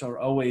markets are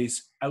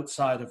always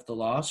outside of the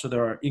law, so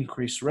there are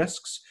increased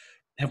risks.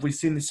 Have we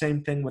seen the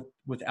same thing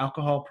with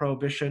alcohol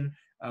prohibition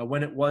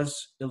when it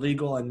was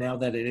illegal and now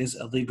that it is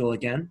illegal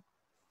again?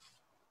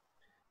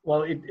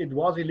 Well, it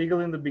was illegal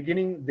in the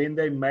beginning, then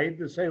they made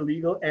the sale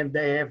legal, and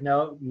they have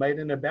now made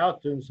an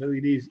about turn, so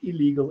it is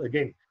illegal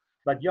again.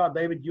 But yeah,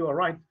 David, you are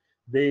right.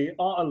 There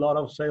are a lot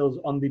of sales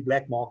on the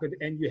black market,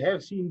 and you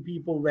have seen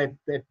people that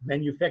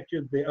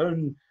manufactured their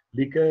own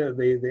liquor,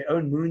 their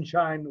own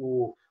moonshine,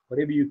 or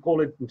whatever you call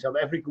it. In South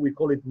Africa, we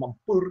call it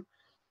mampur.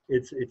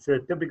 It's a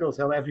typical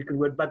South African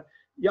word, but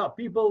yeah,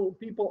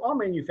 people are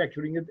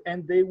manufacturing it,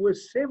 and there were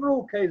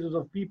several cases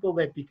of people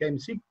that became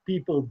sick.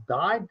 People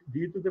died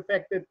due to the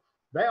fact that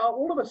they are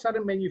all of a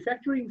sudden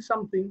manufacturing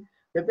something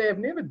that they have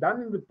never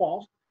done in the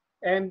past,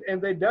 and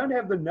they don't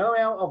have the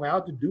know-how of how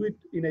to do it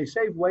in a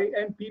safe way,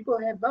 and people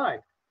have died.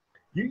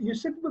 You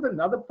sit with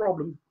another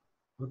problem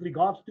with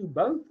regards to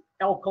both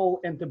alcohol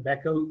and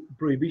tobacco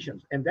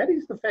prohibitions, and that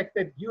is the fact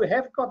that you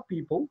have got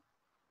people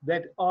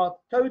that are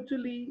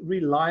totally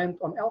reliant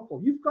on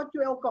alcohol. You've got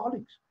your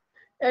alcoholics,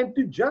 and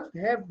to just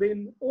have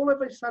them all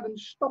of a sudden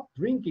stop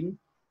drinking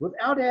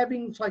without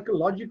having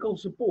psychological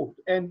support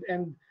and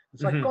a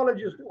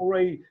psychologist or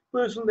a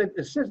person that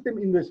assists them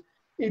in this,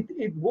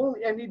 it will,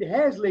 and it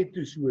has led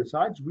to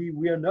suicides. We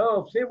know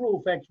of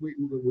several facts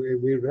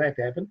where that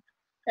happened.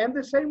 And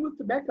the same with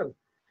tobacco.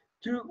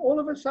 To all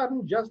of a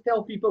sudden just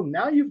tell people,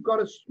 now you've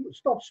got to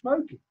stop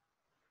smoking.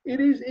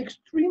 It is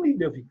extremely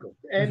difficult.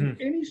 And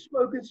any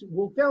smokers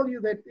will tell you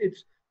that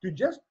it's to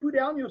just put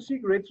down your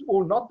cigarettes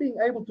or not being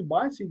able to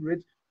buy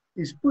cigarettes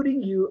is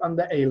putting you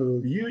under a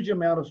huge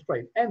amount of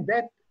strain. And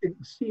that is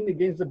seen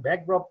against the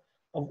backdrop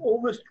of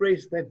all the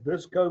stress that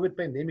this COVID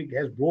pandemic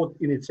has brought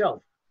in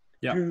itself.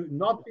 Yeah. To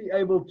not be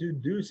able to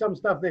do some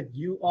stuff that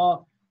you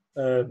are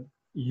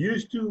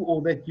used to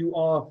or that you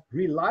are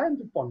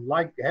reliant upon,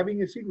 like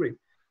having a cigarette.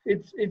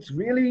 It's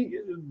really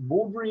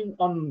bordering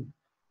on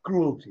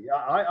cruelty.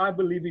 I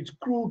believe it's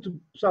cruel to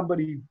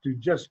somebody to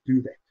just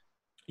do that.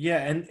 Yeah,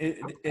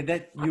 and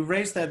that you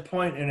raised that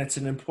point, and it's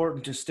an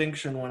important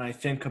distinction when I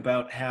think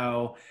about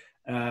how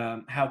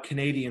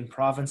Canadian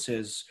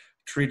provinces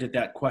treated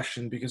that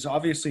question, because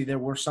obviously there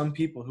were some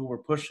people who were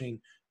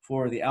pushing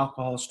for the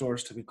alcohol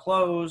stores to be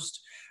closed.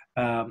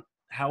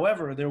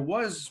 However, there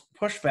was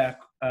pushback,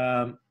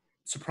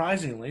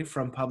 surprisingly,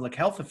 from public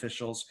health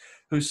officials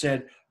who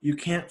said you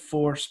can't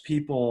force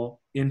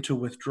people into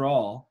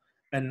withdrawal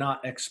and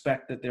not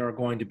expect that there are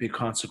going to be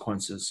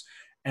consequences.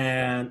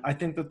 And I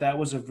think that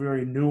was a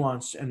very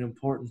nuanced and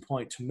important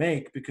point to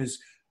make, because,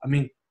 I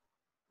mean,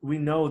 we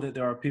know that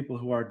there are people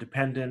who are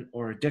dependent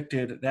or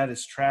addicted. That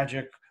is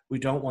tragic. We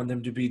don't want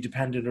them to be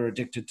dependent or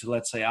addicted to,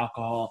 let's say,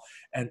 alcohol.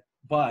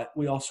 But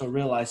we also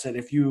realize that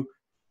if you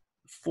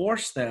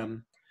force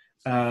them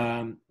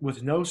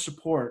with no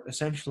support,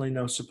 essentially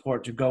no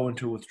support, to go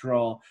into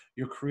withdrawal,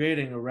 you're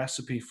creating a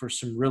recipe for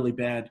some really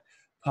bad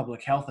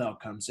public health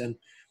outcomes. And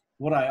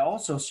what I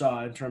also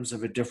saw in terms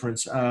of a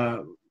difference,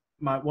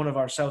 one of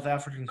our South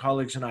African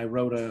colleagues and I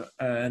wrote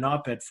an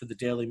op-ed for the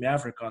Daily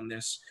Maverick on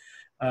this,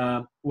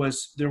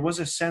 there was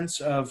a sense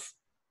of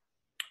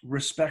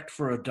respect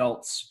for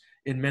adults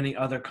in many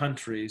other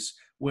countries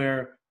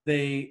where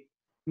they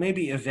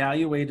maybe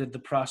evaluated the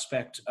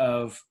prospect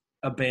of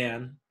a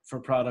ban for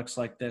products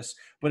like this,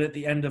 but at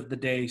the end of the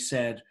day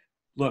said,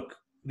 look,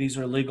 these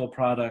are legal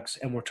products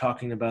and we're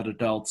talking about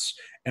adults,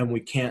 and we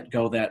can't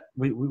go that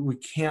we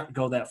can't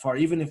go that far,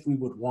 even if we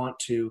would want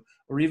to,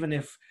 or even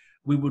if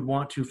we would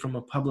want to from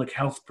a public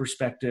health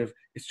perspective.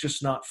 It's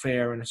just not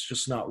fair and it's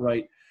just not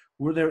right.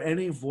 Were there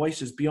any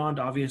voices beyond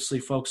obviously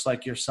folks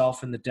like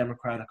yourself in the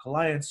Democratic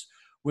Alliance?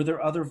 Were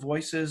there other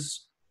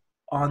voices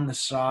on the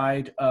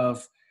side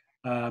of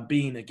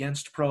being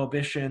against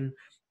prohibition?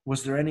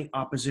 Was there any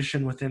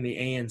opposition within the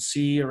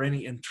ANC or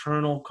any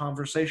internal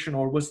conversation,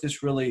 or was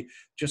this really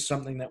just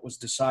something that was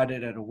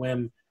decided at a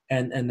whim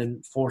and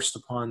then forced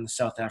upon the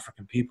South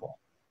African people?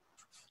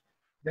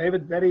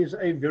 David, that is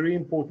a very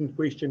important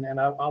question. And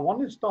I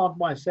want to start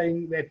by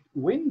saying that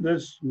when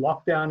this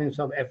lockdown in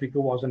South Africa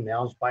was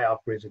announced by our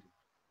president,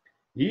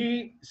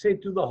 he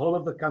said to the whole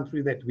of the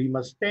country that we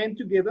must stand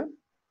together,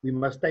 we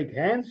must take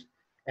hands,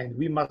 and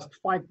we must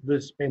fight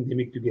this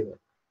pandemic together,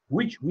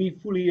 which we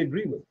fully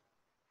agree with.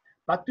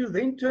 But to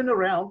then turn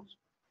around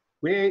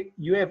where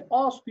you have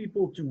asked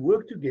people to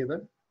work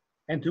together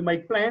and to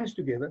make plans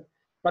together,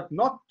 but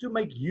not to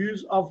make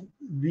use of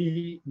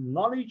the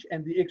knowledge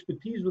and the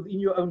expertise within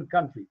your own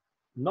country,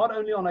 not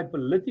only on a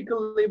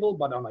political level,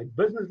 but on a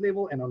business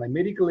level and on a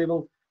medical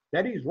level,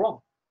 that is wrong.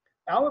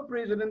 Our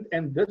president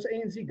and this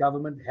ANC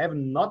government have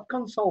not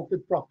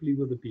consulted properly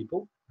with the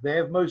people. They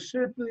have most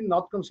certainly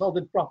not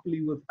consulted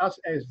properly with us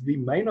as the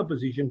main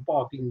opposition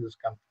party in this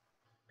country.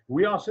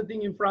 We are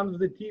sitting in front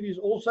of the TVs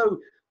also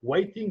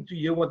waiting to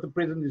hear what the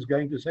president is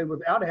going to say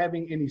without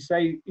having any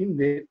say in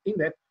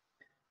that.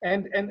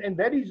 And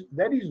that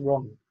is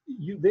wrong.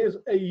 There's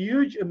a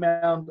huge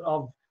amount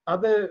of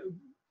other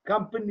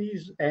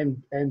companies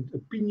and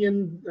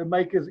opinion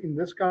makers in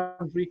this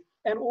country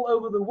and all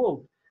over the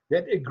world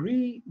that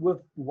agree with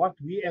what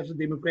we as a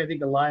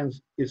Democratic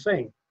Alliance is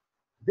saying.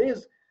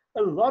 There's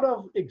a lot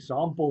of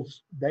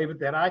examples, David,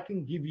 that I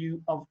can give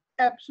you of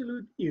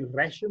absolute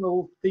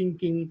irrational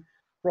thinking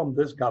from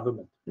this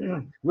government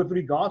with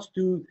regards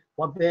to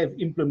what they have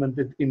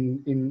implemented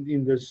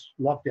in this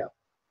lockdown.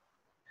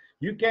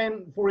 You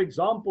can, for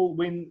example,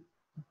 when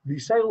the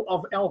sale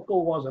of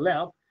alcohol was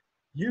allowed,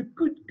 you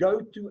could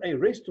go to a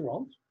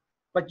restaurant,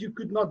 but you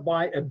could not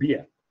buy a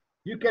beer.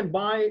 You can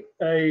buy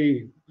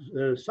a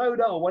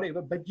soda or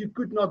whatever, but you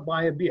could not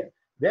buy a beer.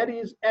 That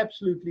is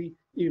absolutely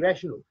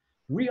irrational.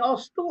 We are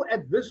still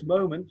at this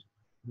moment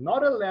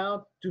not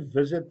allowed to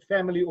visit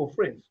family or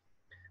friends,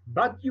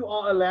 but you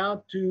are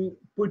allowed to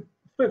put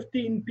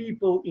 15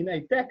 people in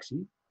a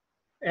taxi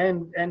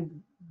and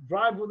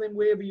drive with them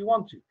wherever you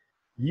want to.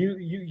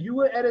 You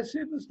were at a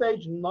certain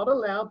stage not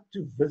allowed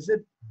to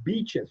visit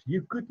beaches.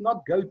 You could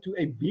not go to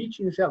a beach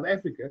in South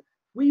Africa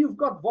where you've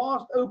got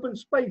vast open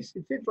space,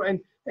 etc.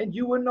 And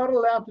you were not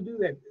allowed to do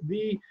that.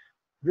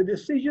 The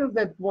decisions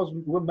that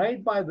were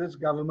made by this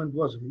government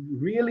was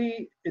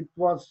really,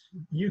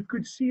 you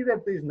could see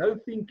that there's no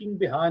thinking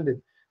behind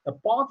it,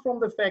 apart from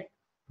the fact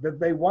that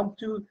they want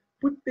to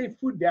put their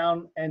foot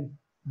down and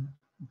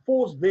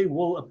force their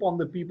will upon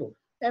the people.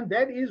 And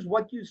that is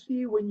what you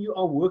see when you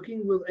are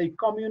working with a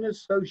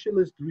communist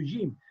socialist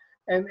regime.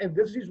 And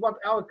this is what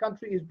our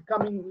country is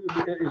becoming,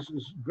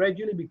 is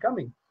gradually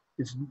becoming.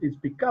 It's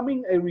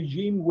becoming a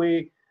regime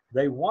where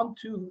they want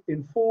to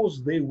enforce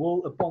their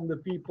will upon the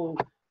people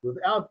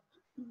without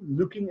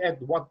looking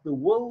at what the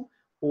will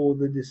or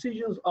the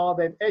decisions are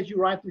that, as you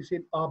rightly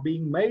said, are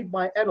being made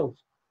by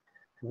adults.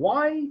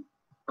 Why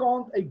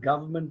can't a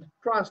government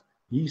trust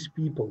these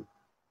people?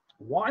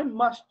 Why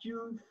must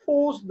you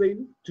force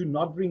them to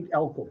not drink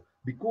alcohol?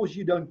 Because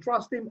you don't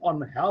trust them on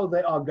how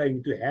they are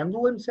going to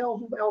handle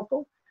themselves with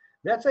alcohol?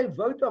 That's a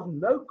vote of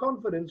no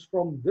confidence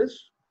from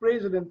this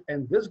president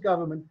and this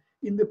government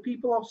in the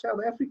people of South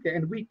Africa,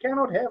 and we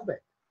cannot have that.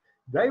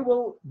 They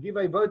will give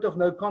a vote of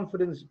no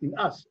confidence in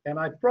us, and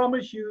I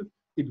promise you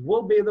it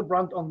will bear the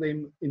brunt on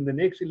them in the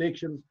next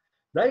elections.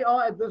 They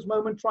are at this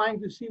moment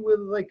trying to see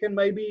whether they can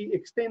maybe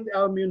extend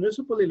our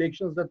municipal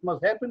elections that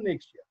must happen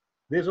next year.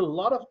 There's a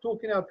lot of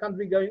talk in our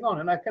country going on,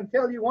 and I can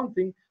tell you one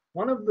thing,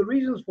 one of the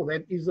reasons for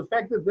that is the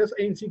fact that this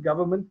ANC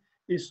government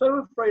is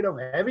so afraid of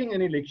having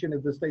an election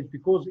at this stage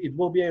because it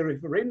will be a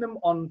referendum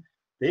on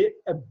their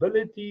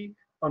ability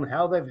on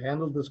how they've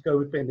handled this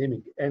COVID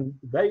pandemic, and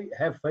they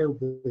have failed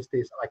this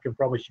test, I can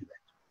promise you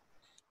that.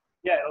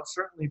 Yeah, it'll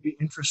certainly be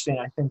interesting.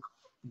 I think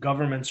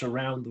governments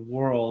around the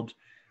world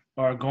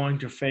are going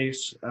to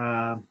face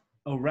a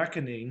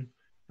reckoning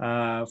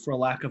for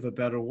lack of a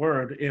better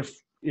word,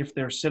 if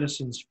their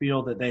citizens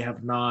feel that they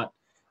have not,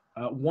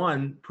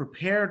 one,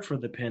 prepared for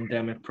the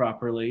pandemic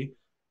properly,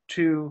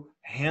 two,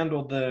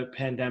 handled the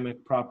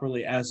pandemic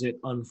properly as it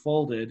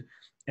unfolded,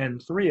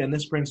 and three, and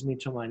this brings me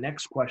to my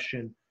next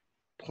question,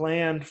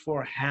 planned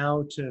for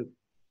how to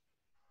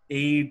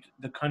aid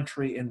the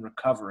country in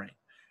recovering.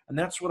 And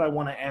that's what I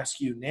want to ask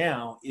you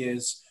now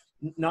is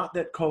not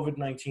that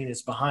COVID-19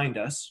 is behind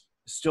us,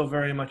 it's still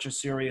very much a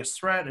serious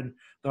threat, and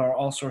there are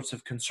all sorts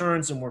of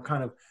concerns, and we're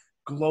kind of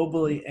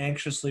globally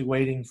anxiously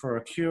waiting for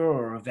a cure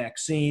or a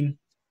vaccine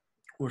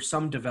or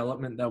some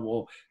development that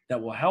will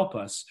help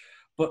us.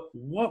 But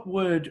what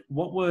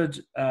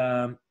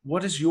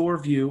is your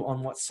view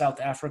on what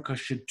South Africa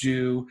should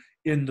do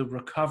in the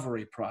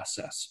recovery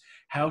process?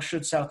 How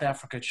should South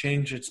Africa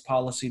change its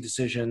policy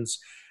decisions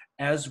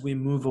as we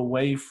move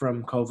away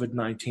from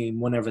COVID-19,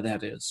 whenever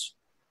that is?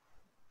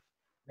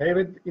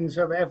 David, in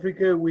South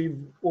Africa, we've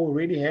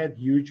already had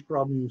huge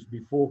problems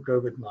before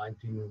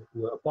COVID-19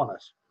 were upon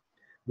us.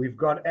 We've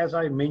got, as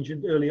I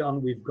mentioned early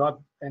on, we've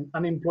got an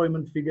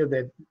unemployment figure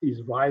that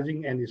is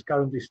rising and is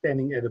currently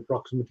standing at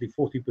approximately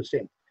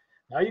 40%.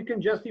 Now you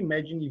can just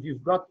imagine if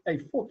you've got a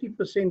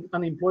 40%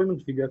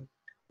 unemployment figure,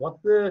 what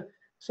the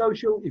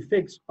social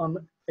effects on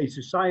a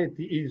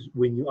society is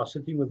when you are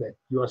sitting with that.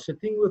 You are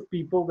sitting with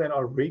people that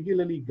are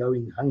regularly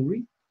going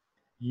hungry.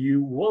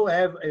 You will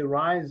have a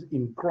rise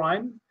in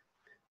crime.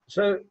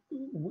 So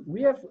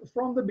we have,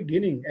 from the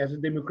beginning, as a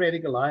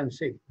Democratic Alliance,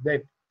 said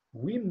that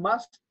we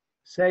must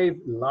save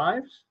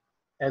lives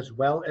as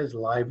well as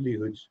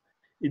livelihoods.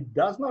 It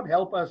does not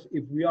help us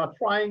if we are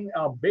trying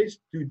our best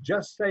to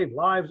just save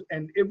lives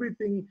and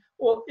everything,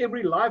 or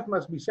every life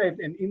must be saved.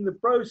 And in the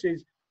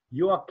process,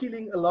 you are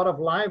killing a lot of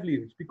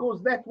livelihoods,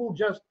 because that will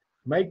just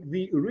make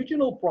the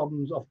original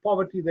problems of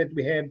poverty that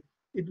we had,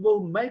 it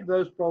will make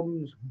those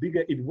problems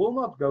bigger. It will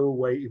not go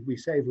away if we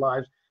save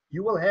lives.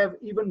 You will have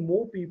even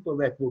more people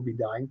that will be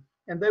dying,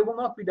 and they will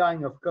not be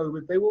dying of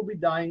COVID, they will be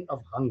dying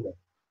of hunger.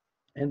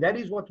 And that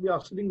is what we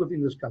are sitting with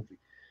in this country.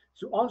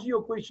 To answer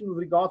your question with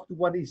regards to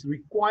what is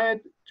required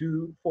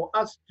for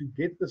us to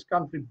get this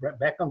country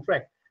back on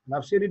track, and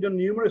I've said it on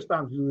numerous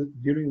times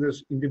during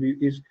this interview,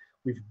 is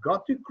we've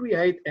got to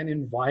create an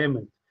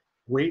environment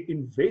where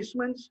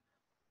investments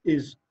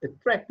is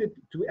attracted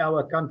to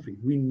our country.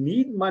 We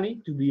need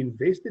money to be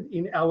invested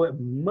in our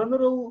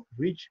mineral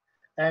rich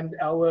and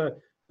our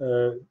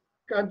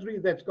country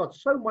that's got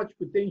so much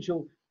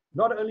potential,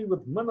 not only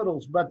with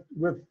minerals, but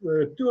with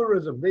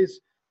tourism.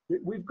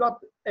 We've got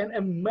an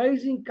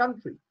amazing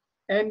country.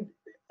 And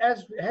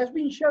as has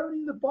been shown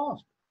in the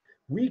past,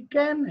 we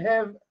can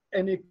have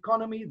an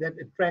economy that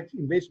attracts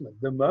investment.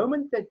 The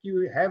moment that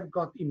you have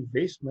got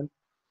investment,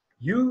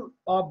 you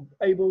are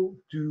able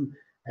to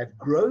have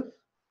growth,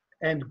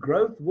 and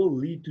growth will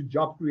lead to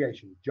job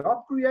creation.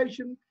 Job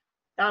creation,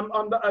 I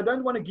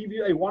don't want to give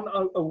you a one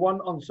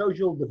on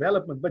social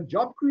development, but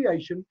job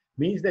creation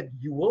means that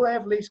you will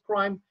have less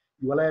crime,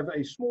 you will have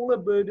a smaller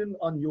burden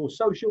on your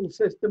social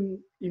system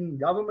in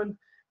government.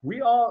 We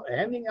are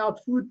handing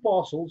out food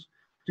parcels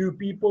to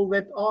people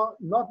that are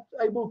not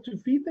able to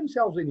feed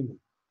themselves anymore.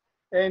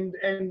 And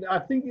I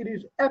think it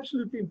is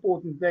absolutely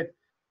important that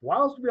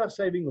whilst we are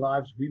saving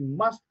lives, we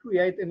must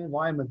create an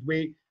environment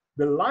where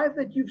the life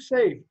that you've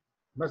saved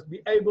must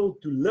be able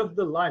to live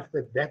the life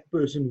that that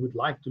person would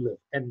like to live,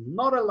 and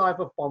not a life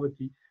of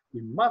poverty.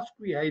 We must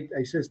create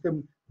a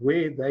system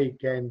where they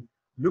can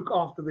look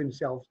after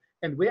themselves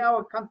and where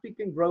our country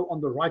can grow on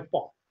the right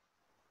path.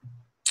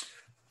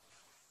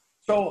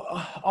 So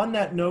on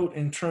that note,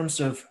 in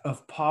terms of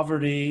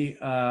poverty,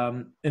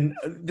 and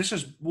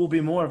this will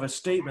be more of a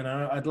statement,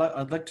 I'd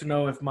like to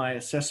know if my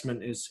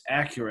assessment is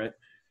accurate.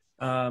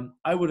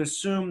 I would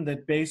assume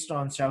that based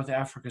on South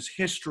Africa's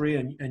history,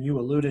 and you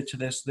alluded to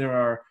this, there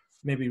are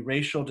maybe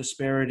racial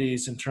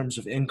disparities in terms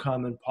of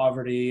income and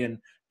poverty, and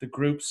the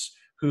groups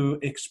who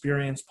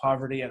experience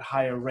poverty at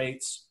higher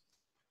rates.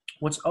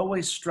 What's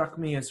always struck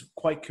me as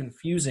quite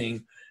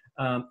confusing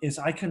is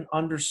I can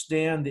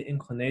understand the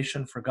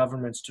inclination for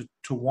governments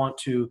to want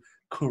to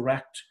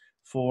correct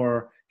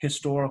for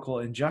historical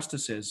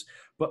injustices.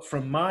 But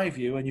from my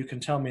view, and you can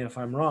tell me if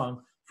I'm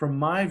wrong, from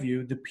my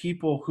view, the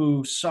people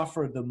who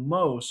suffer the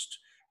most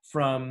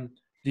from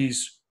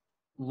these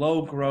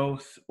low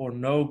growth or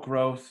no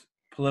growth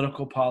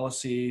political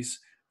policies,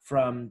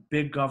 from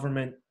big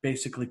government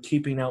basically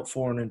keeping out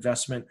foreign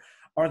investment,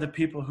 are the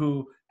people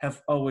who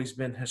have always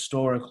been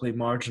historically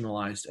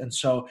marginalized. And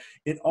so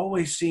it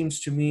always seems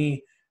to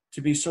me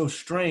to be so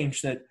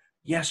strange that,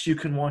 yes, you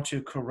can want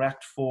to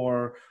correct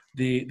for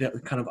the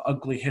kind of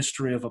ugly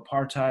history of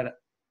apartheid.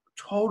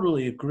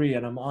 Totally agree,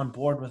 and I'm on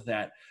board with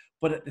that.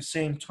 But at the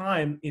same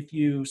time, if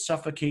you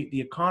suffocate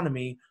the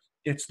economy,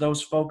 it's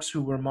those folks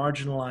who were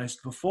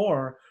marginalized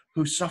before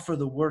who suffer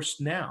the worst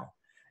now.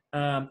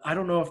 I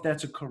don't know if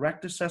that's a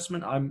correct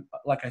assessment. I'm,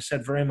 like I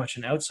said, very much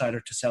an outsider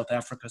to South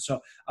Africa.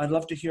 So I'd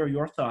love to hear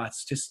your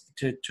thoughts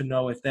to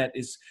know if that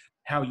is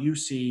how you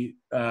see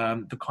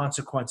the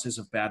consequences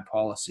of bad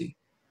policy.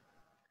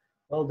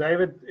 Well,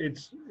 David,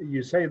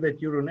 you say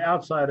that you're an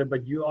outsider,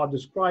 but you are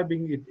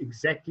describing it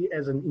exactly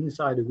as an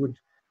insider would.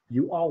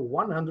 You are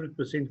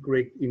 100%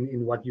 correct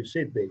in what you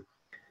said there.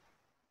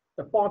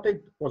 Apartheid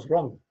was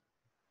wrong.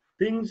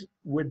 Things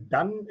were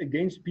done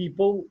against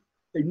people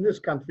in this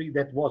country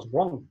that was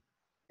wrong.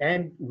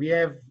 And we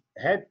have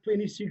had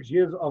 26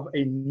 years of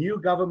a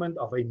new government,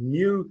 of a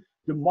new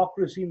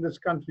democracy in this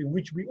country,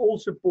 which we all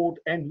support.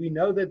 And we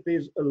know that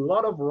there's a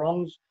lot of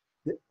wrongs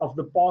of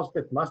the past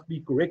that must be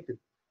corrected.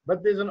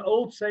 But there's an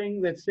old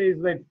saying that says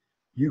that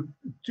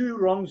two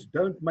wrongs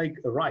don't make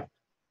a right.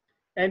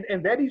 And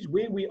that is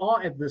where we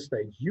are at this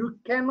stage. You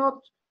cannot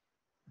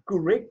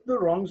correct the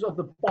wrongs of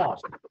the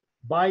past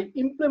by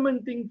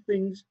implementing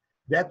things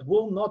that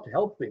will not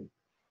help them.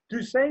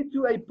 To say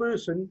to a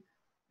person,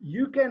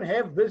 you can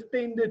have this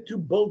tender to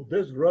build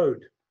this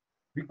road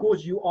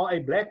because you are a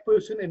black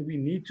person and we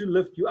need to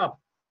lift you up.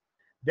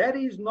 That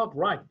is not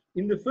right.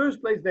 In the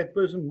first place, that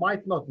person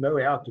might not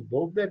know how to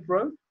build that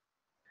road.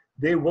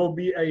 There will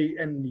be a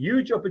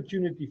huge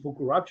opportunity for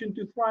corruption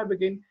to thrive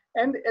again.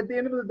 And at the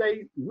end of the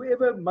day,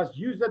 whoever must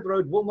use that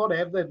road will not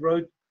have that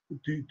road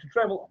to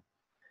travel on.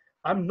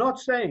 I'm not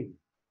saying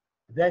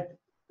that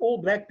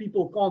all black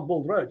people can't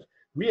build roads.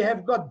 We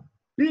have got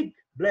big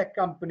black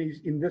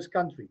companies in this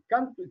country,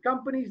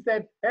 companies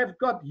that have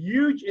got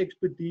huge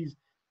expertise.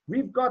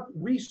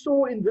 We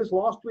saw in this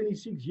last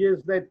 26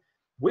 years that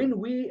when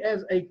we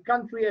as a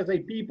country, as a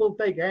people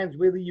take hands,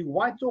 whether you're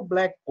white or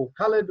black or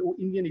colored or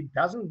Indian, it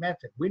doesn't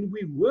matter. When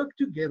we work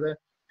together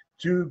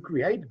to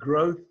create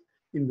growth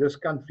in this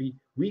country,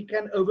 we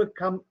can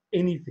overcome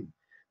anything.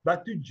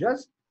 But to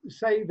just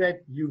say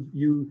that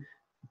you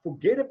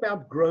forget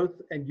about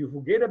growth and you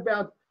forget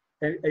about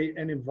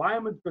an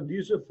environment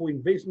conducive for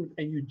investment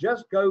and you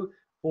just go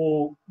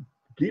for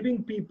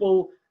giving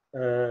people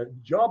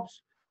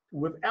jobs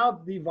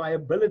without the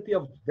viability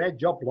of that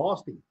job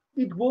lasting,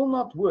 it will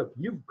not work.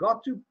 You've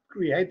got to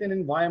create an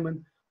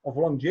environment of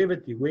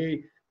longevity where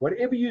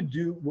whatever you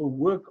do will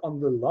work on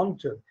the long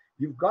term.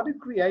 You've got to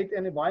create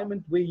an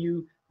environment where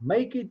you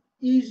make it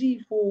easy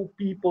for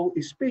people,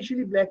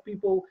 especially black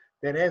people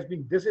that has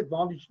been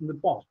disadvantaged in the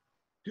past,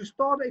 to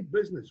start a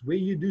business where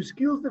you do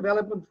skills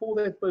development for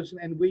that person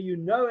and where you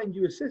know and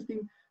you assist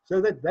him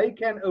so that they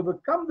can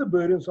overcome the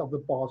burdens of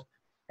the past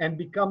and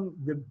become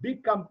the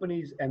big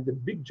companies and the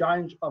big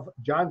giants of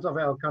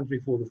our country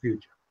for the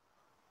future.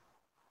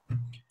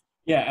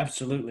 Yeah,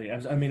 absolutely.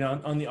 I mean,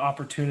 on the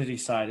opportunity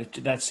side,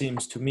 that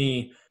seems to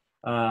me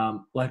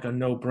like a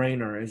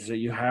no-brainer. Is that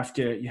you have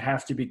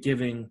to be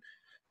giving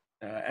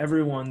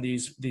everyone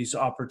these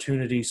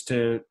opportunities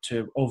to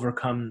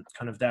overcome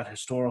kind of that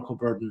historical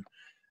burden.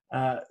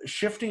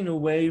 Shifting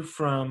away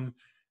from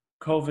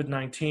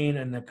COVID-19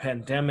 and the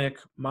pandemic,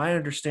 my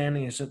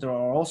understanding is that there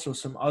are also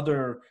some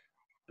other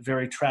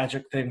very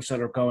tragic things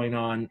that are going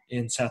on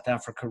in South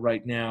Africa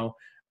right now,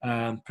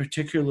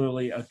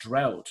 particularly a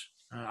drought.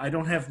 I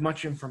don't have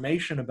much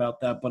information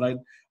about that, but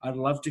I'd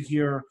love to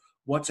hear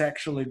what's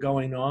actually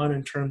going on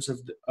in terms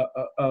of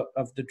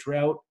the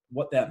drought,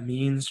 what that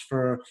means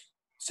for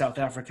South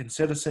African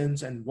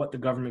citizens, and what the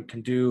government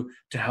can do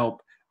to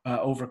help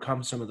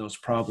overcome some of those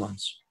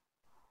problems.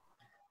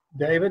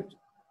 David,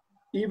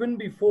 even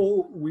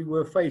before we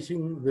were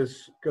facing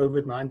this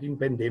COVID-19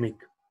 pandemic,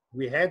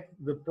 we had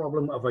the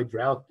problem of a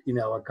drought in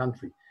our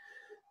country.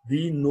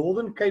 The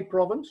Northern Cape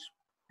province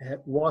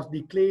was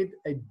declared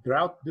a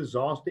drought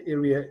disaster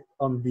area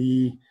on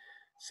the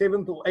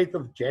 7th or 8th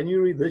of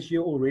January this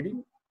year already,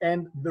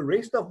 and the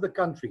rest of the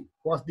country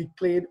was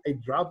declared a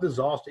drought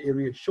disaster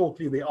area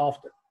shortly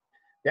thereafter.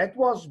 That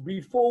was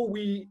before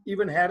we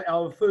even had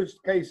our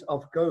first case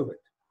of COVID.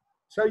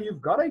 So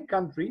you've got a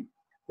country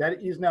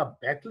that is now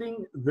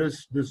battling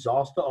this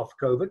disaster of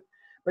COVID.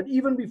 But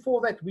even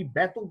before that, we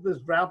battled this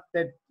drought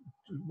that,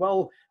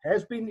 well,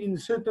 has been in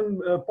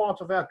certain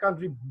parts of our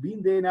country,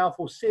 been there now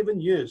for 7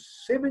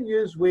 years. 7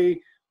 years where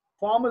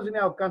farmers in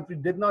our country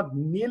did not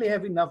nearly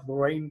have enough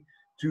rain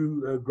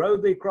to grow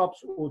their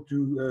crops or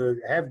to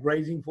have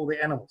grazing for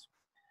their animals.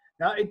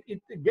 Now,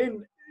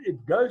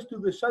 it goes to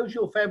the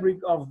social fabric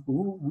of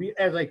who we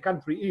as a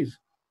country is.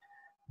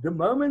 The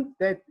moment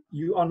that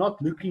you are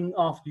not looking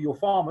after your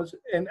farmers,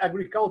 and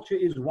agriculture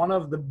is one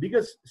of the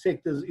biggest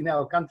sectors in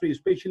our country,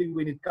 especially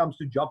when it comes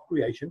to job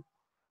creation,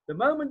 the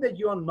moment that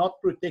you are not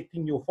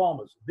protecting your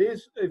farmers,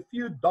 there's a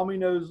few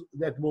dominoes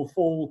that will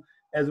fall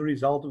as a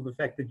result of the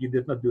fact that you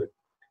did not do it.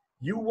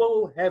 You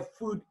will have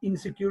food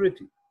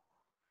insecurity.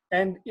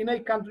 And in a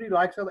country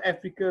like South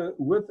Africa,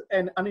 with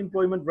an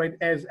unemployment rate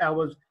as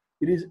ours,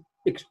 it is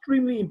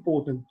extremely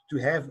important to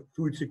have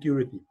food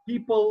security.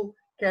 People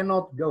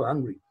cannot go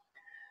hungry.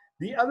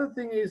 The other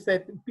thing is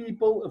that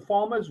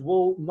farmers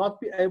will not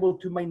be able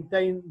to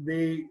maintain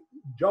their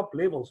job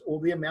levels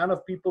or the amount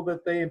of people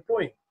that they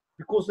employ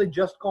because they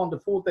just can't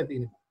afford that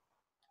anymore.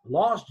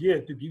 Last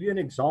year, to give you an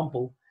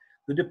example,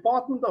 the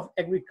Department of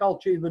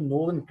Agriculture in the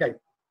Northern Cape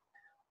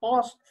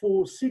asked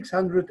for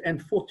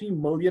 640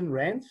 million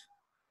rands.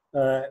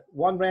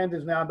 1 rand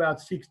is now about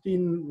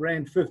 16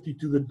 rand 50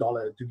 to the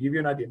dollar, to give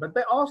you an idea. But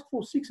they asked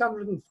for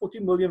 640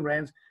 million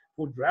rands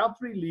for drought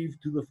relief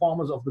to the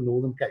farmers of the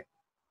Northern Cape.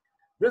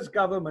 This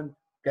government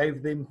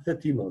gave them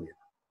 30 million.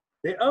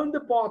 Their own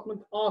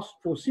department asked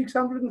for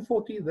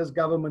 640. This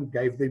government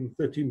gave them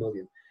 30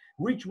 million,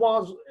 which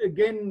was,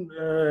 again,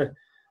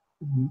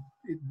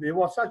 there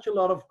was such a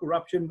lot of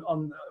corruption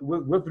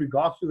with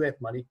regards to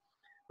that money.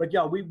 But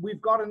yeah,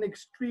 we've got an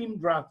extreme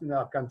drought in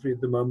our country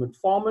at the moment.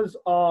 Farmers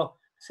are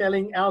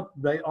selling out.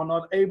 They are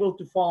not able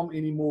to farm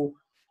anymore.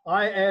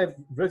 I have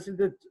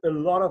visited a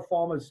lot of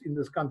farmers in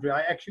this country.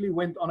 I actually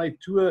went on a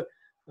tour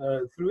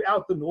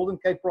throughout the Northern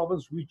Cape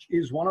province, which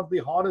is one of the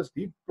hardest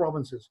hit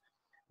provinces,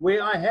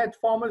 where I had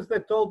farmers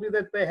that told me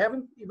that they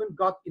haven't even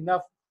got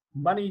enough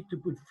money to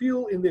put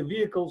fuel in their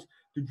vehicles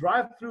to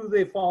drive through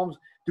their farms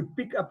to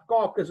pick up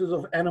carcasses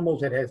of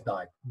animals that has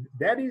died.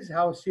 That is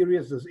how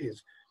serious this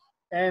is.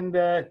 And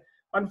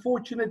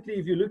unfortunately,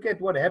 if you look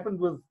at what happened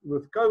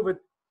with COVID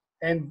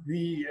and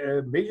the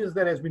measures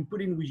that has been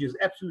put in, which is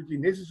absolutely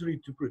necessary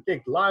to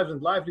protect lives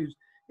and livelihoods,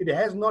 it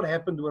has not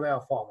happened with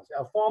our farmers.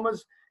 Our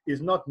farmers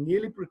is not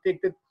nearly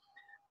protected.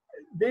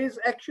 There's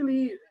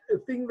actually a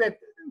thing that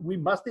we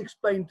must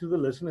explain to the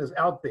listeners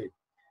out there.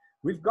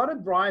 We've got a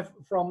drive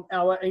from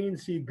our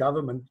ANC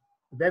government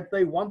that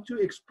they want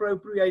to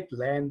expropriate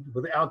land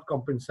without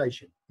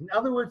compensation. In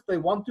other words, they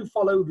want to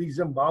follow the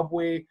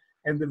Zimbabwe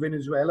and the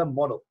Venezuela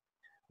model,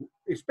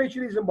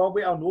 especially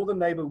Zimbabwe, our northern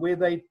neighbor, where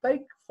they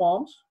take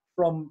farms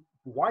from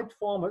white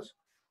farmers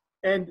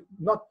and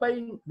not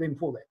paying them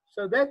for that.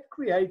 So that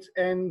creates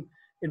an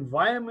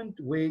environment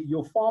where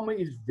your farmer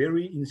is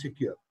very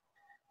insecure.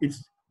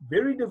 It's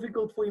very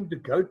difficult for him to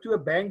go to a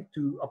bank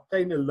to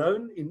obtain a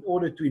loan in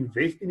order to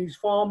invest in his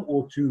farm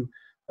or to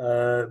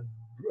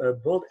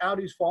build out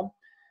his farm,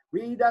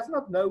 where he does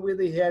not know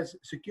whether he has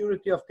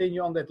security of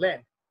tenure on that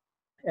land.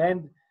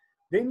 And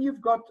then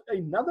you've got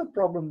another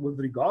problem with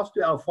regards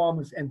to our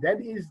farmers, and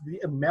that is the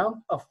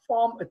amount of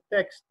farm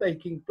attacks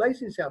taking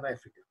place in South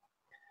Africa.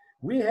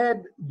 We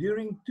had,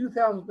 during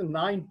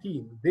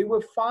 2019, there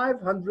were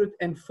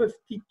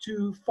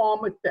 552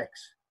 farm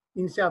attacks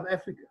in South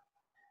Africa.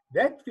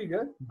 That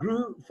figure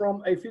grew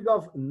from a figure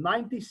of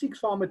 96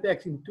 farm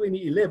attacks in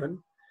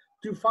 2011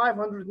 to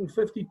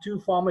 552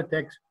 farm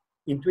attacks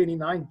in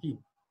 2019.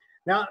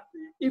 Now,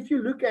 if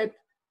you look at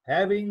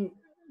having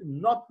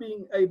not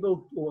being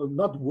able or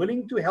not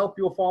willing to help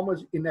your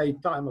farmers in a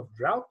time of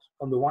drought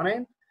on the one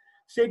hand,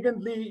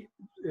 secondly,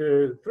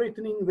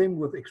 threatening them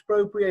with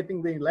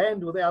expropriating their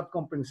land without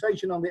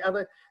compensation on the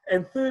other,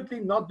 and thirdly,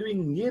 not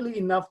doing nearly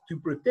enough to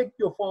protect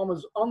your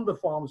farmers on the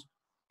farms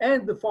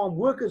and the farm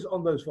workers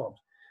on those farms.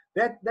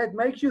 That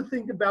makes you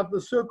think about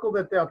the circle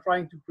that they are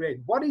trying to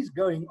create. What is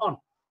going on?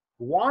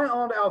 Why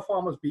aren't our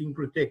farmers being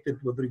protected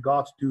with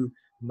regards to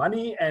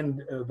money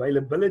and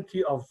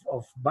availability of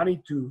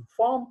money to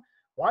farm?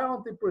 Why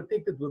aren't they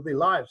protected with their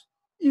lives?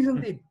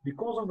 Isn't it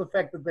because of the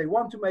fact that they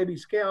want to maybe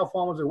scare our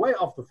farmers away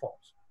off the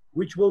farms,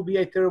 which will be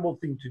a terrible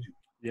thing to do?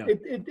 Yeah.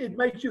 It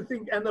makes you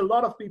think, and a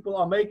lot of people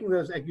are making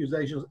those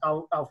accusations.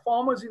 Our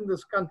farmers in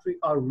this country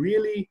are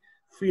really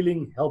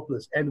feeling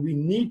helpless, and we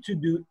need to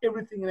do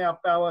everything in our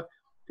power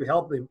to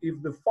help them.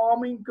 If the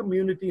farming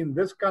community in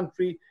this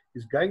country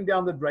is going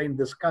down the drain,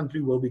 this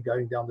country will be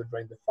going down the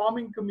drain. The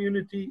farming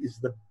community is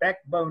the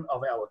backbone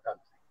of our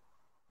country.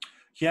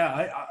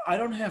 Yeah, I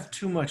don't have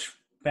too much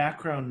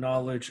background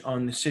knowledge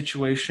on the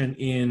situation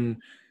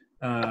in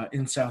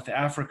South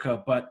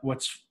Africa, but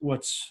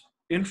what's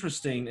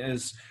interesting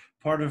is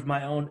part of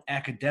my own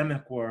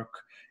academic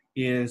work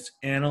is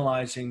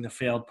analyzing the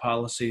failed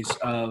policies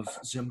of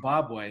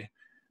Zimbabwe,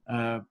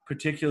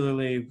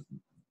 particularly.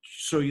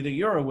 So that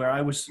you're aware,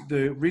 I was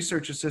the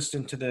research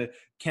assistant to the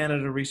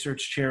Canada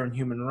Research Chair in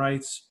Human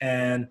Rights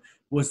and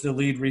was the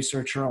lead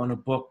researcher on a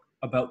book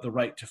about the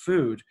right to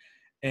food.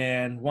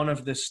 And one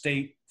of the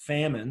state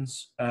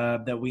famines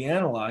that we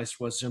analyzed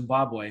was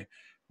Zimbabwe,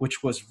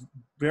 which was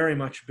very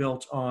much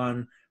built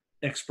on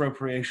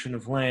expropriation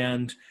of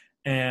land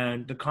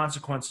and the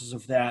consequences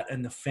of that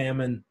and the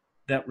famine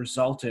that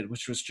resulted,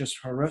 which was just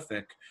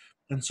horrific.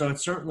 And so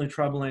it's certainly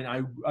troubling.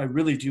 I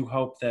really do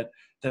hope that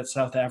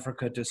South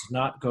Africa does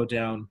not go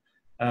down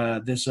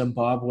the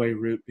Zimbabwe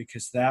route,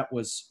 because that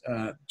was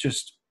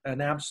just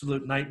an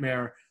absolute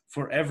nightmare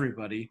for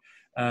everybody.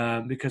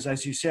 Because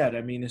as you said,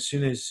 I mean, as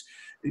soon as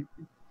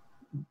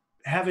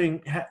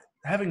having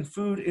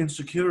food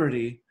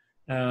insecurity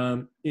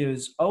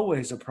is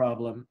always a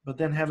problem, but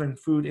then having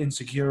food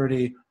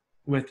insecurity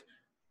with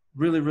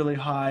really, really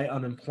high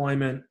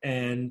unemployment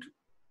and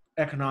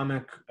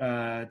economic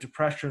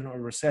depression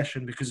or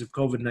recession because of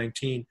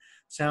COVID-19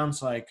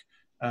 sounds like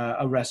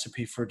a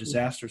recipe for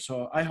disaster.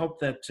 So I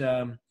hope that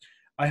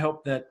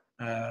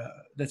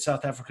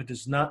South Africa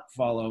does not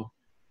follow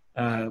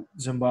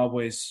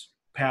Zimbabwe's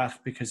path,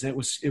 because it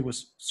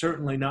was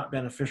certainly not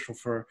beneficial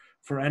for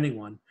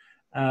anyone.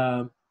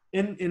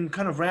 In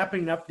kind of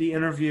wrapping up the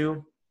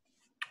interview,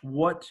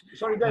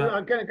 Sorry,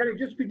 Dave, can I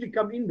just quickly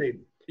come in there?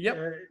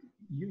 Yep.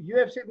 You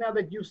have said now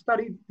that you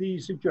studied the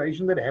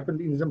situation that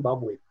happened in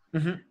Zimbabwe.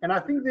 Mm-hmm. And I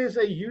think there's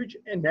a huge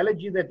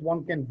analogy that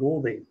one can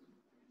draw there.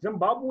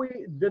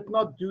 Zimbabwe did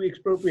not do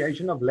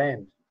expropriation of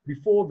land.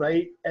 before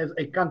they, as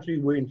a country,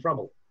 were in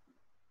trouble.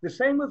 The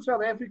same with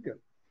South Africa.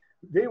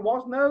 There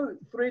was no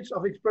threats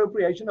of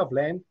expropriation of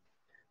land.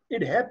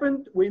 It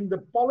happened when the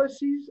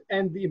policies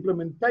and the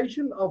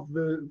implementation of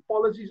the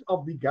policies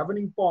of the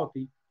governing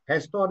party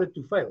has started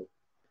to fail.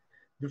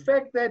 The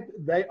fact that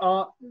they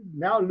are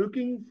now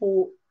looking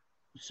for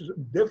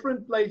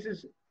different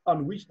places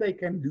on which they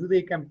can do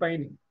their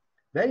campaigning.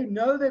 They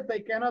know that they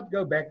cannot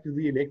go back to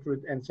the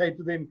electorate and say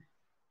to them,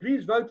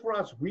 please vote for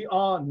us. We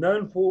are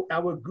known for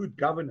our good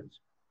governance,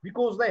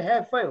 because they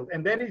have failed.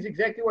 And that is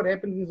exactly what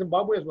happened in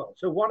Zimbabwe as well.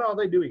 So what are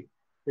they doing?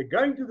 They're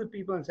going to the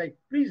people and say,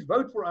 please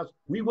vote for us.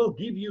 We will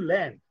give you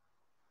land.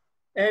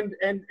 And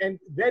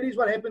that is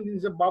what happened in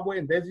Zimbabwe.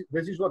 And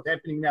this is what's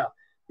happening now.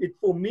 It,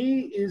 for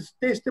me, is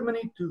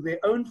testimony to their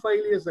own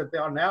failures that they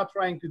are now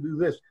trying to do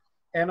this.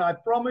 And I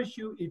promise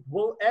you, it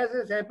will, as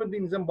has happened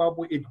in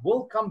Zimbabwe, it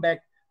will come back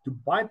to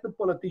bite the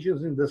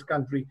politicians in this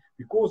country,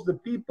 because the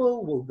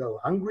people will go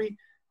hungry,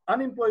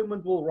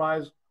 unemployment will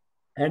rise,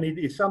 and it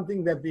is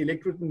something that the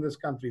electorate in this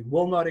country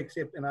will not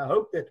accept. And I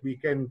hope that we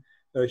can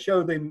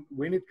show them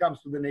when it comes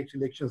to the next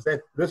elections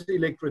that this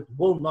electorate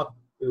will not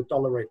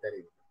tolerate that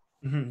anymore.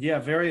 Mm-hmm. Yeah,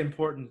 very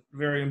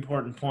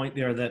important point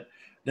there, that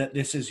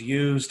this is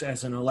used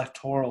as an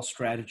electoral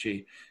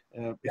strategy.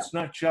 It's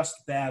not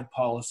just bad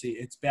policy,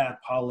 it's bad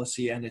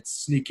policy and it's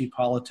sneaky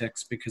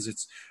politics, because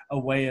it's a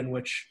way in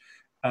which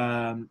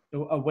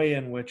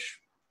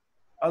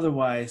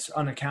otherwise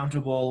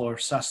unaccountable or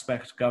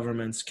suspect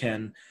governments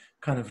can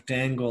kind of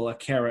dangle a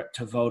carrot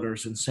to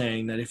voters and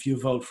saying that if you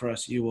vote for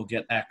us, you will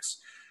get X.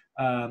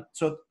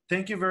 So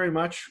thank you very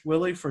much,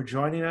 Willie, for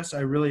joining us.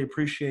 I really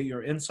appreciate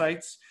your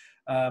insights.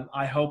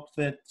 I hope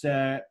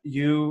that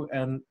you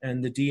and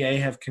the DA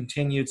have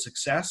continued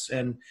success,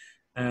 and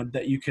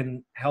that you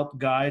can help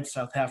guide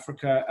South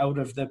Africa out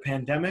of the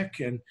pandemic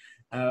and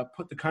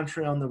put the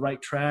country on the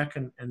right track,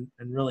 and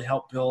really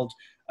help build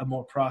a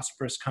more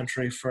prosperous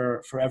country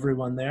for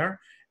everyone there.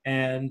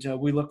 And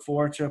we look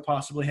forward to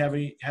possibly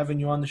having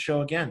you on the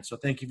show again. So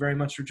thank you very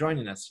much for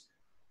joining us.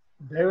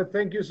 David,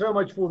 thank you so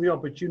much for the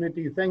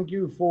opportunity. Thank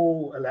you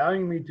for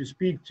allowing me to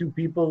speak to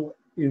people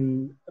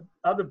in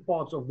other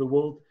parts of the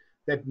world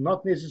that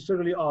not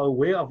necessarily are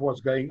aware of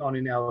what's going on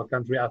in our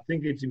country. I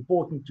think it's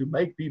important to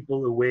make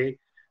people aware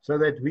so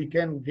that we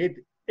can get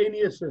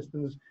any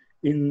assistance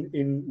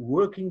in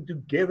working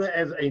together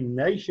as a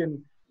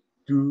nation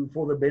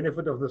for the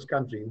benefit of this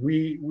country.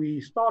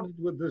 We started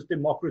with this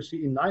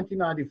democracy in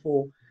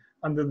 1994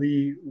 under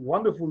the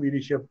wonderful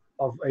leadership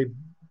of a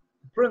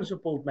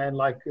principled man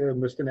like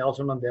Mr.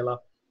 Nelson Mandela,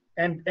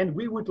 and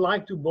we would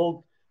like to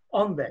build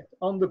on that,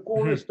 on the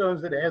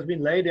cornerstones that has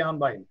been laid down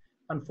by him.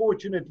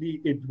 Unfortunately,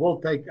 it will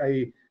take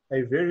a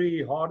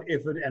very hard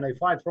effort and a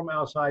fight from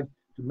our side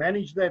to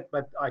manage that,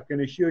 but I can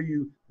assure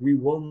you we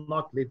will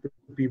not let the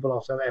people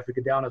of South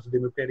Africa down as a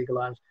Democratic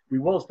Alliance. We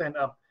will stand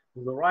up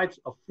for the rights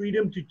of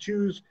freedom to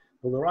choose,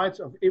 for the rights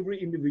of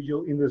every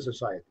individual in the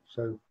society.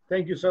 So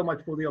thank you so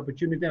much for the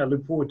opportunity, and I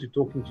look forward to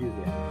talking to you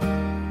again.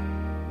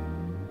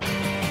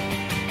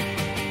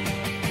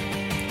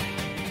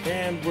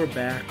 And we're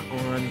back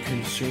on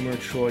Consumer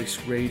Choice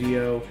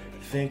Radio.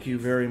 Thank you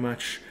very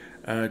much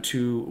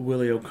to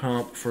Willie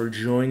Ocamp for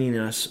joining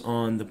us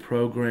on the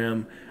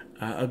program.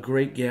 A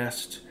great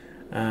guest.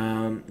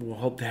 We'll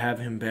hope to have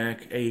him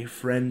back, a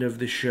friend of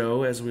the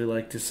show, as we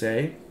like to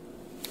say.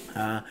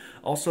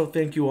 Also,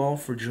 thank you all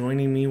for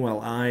joining me while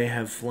I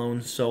have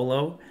flown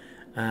solo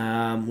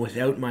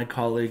without my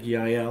colleague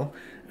Yael.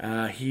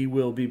 He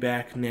will be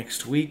back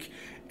next week,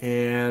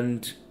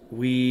 and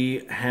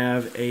we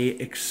have a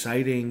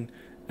exciting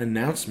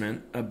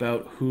announcement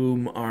about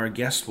whom our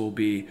guest will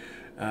be.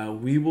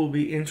 We will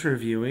be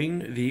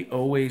interviewing the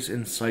always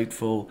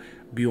insightful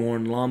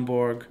Bjorn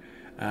Lomborg.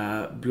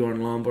 Bjorn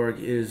Lomborg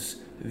is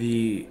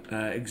the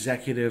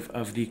executive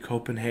of the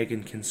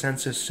Copenhagen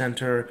Consensus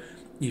Center.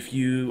 If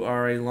you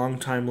are a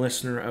longtime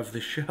listener of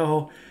the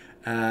show,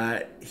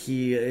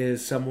 he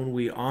is someone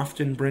we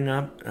often bring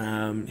up.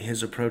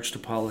 His approach to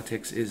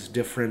politics is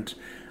different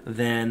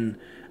than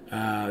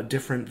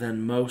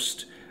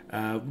most.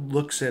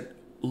 Looks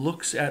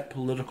at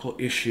political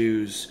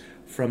issues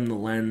from the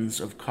lens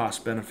of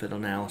cost-benefit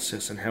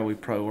analysis and how we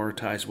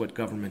prioritize what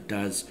government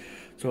does.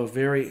 So a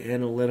very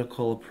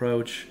analytical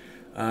approach.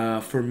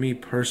 For me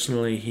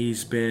personally,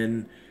 he's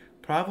been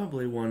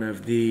probably one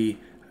of the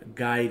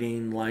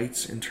guiding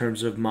lights in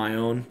terms of my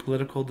own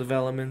political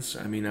developments.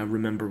 I mean, I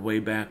remember way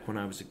back when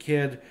I was a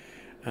kid,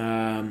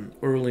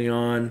 early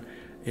on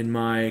in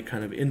my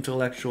kind of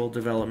intellectual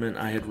development,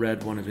 I had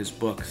read one of his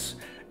books,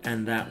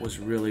 and that was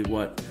really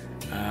what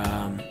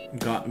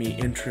got me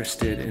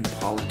interested in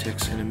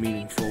politics in a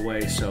meaningful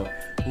way. So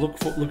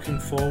looking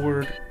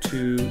forward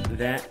to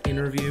that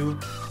interview,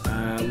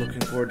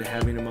 looking forward to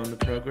having him on the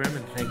program,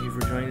 and thank you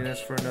for joining us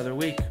for another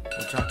week.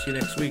 We'll talk to you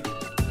next week.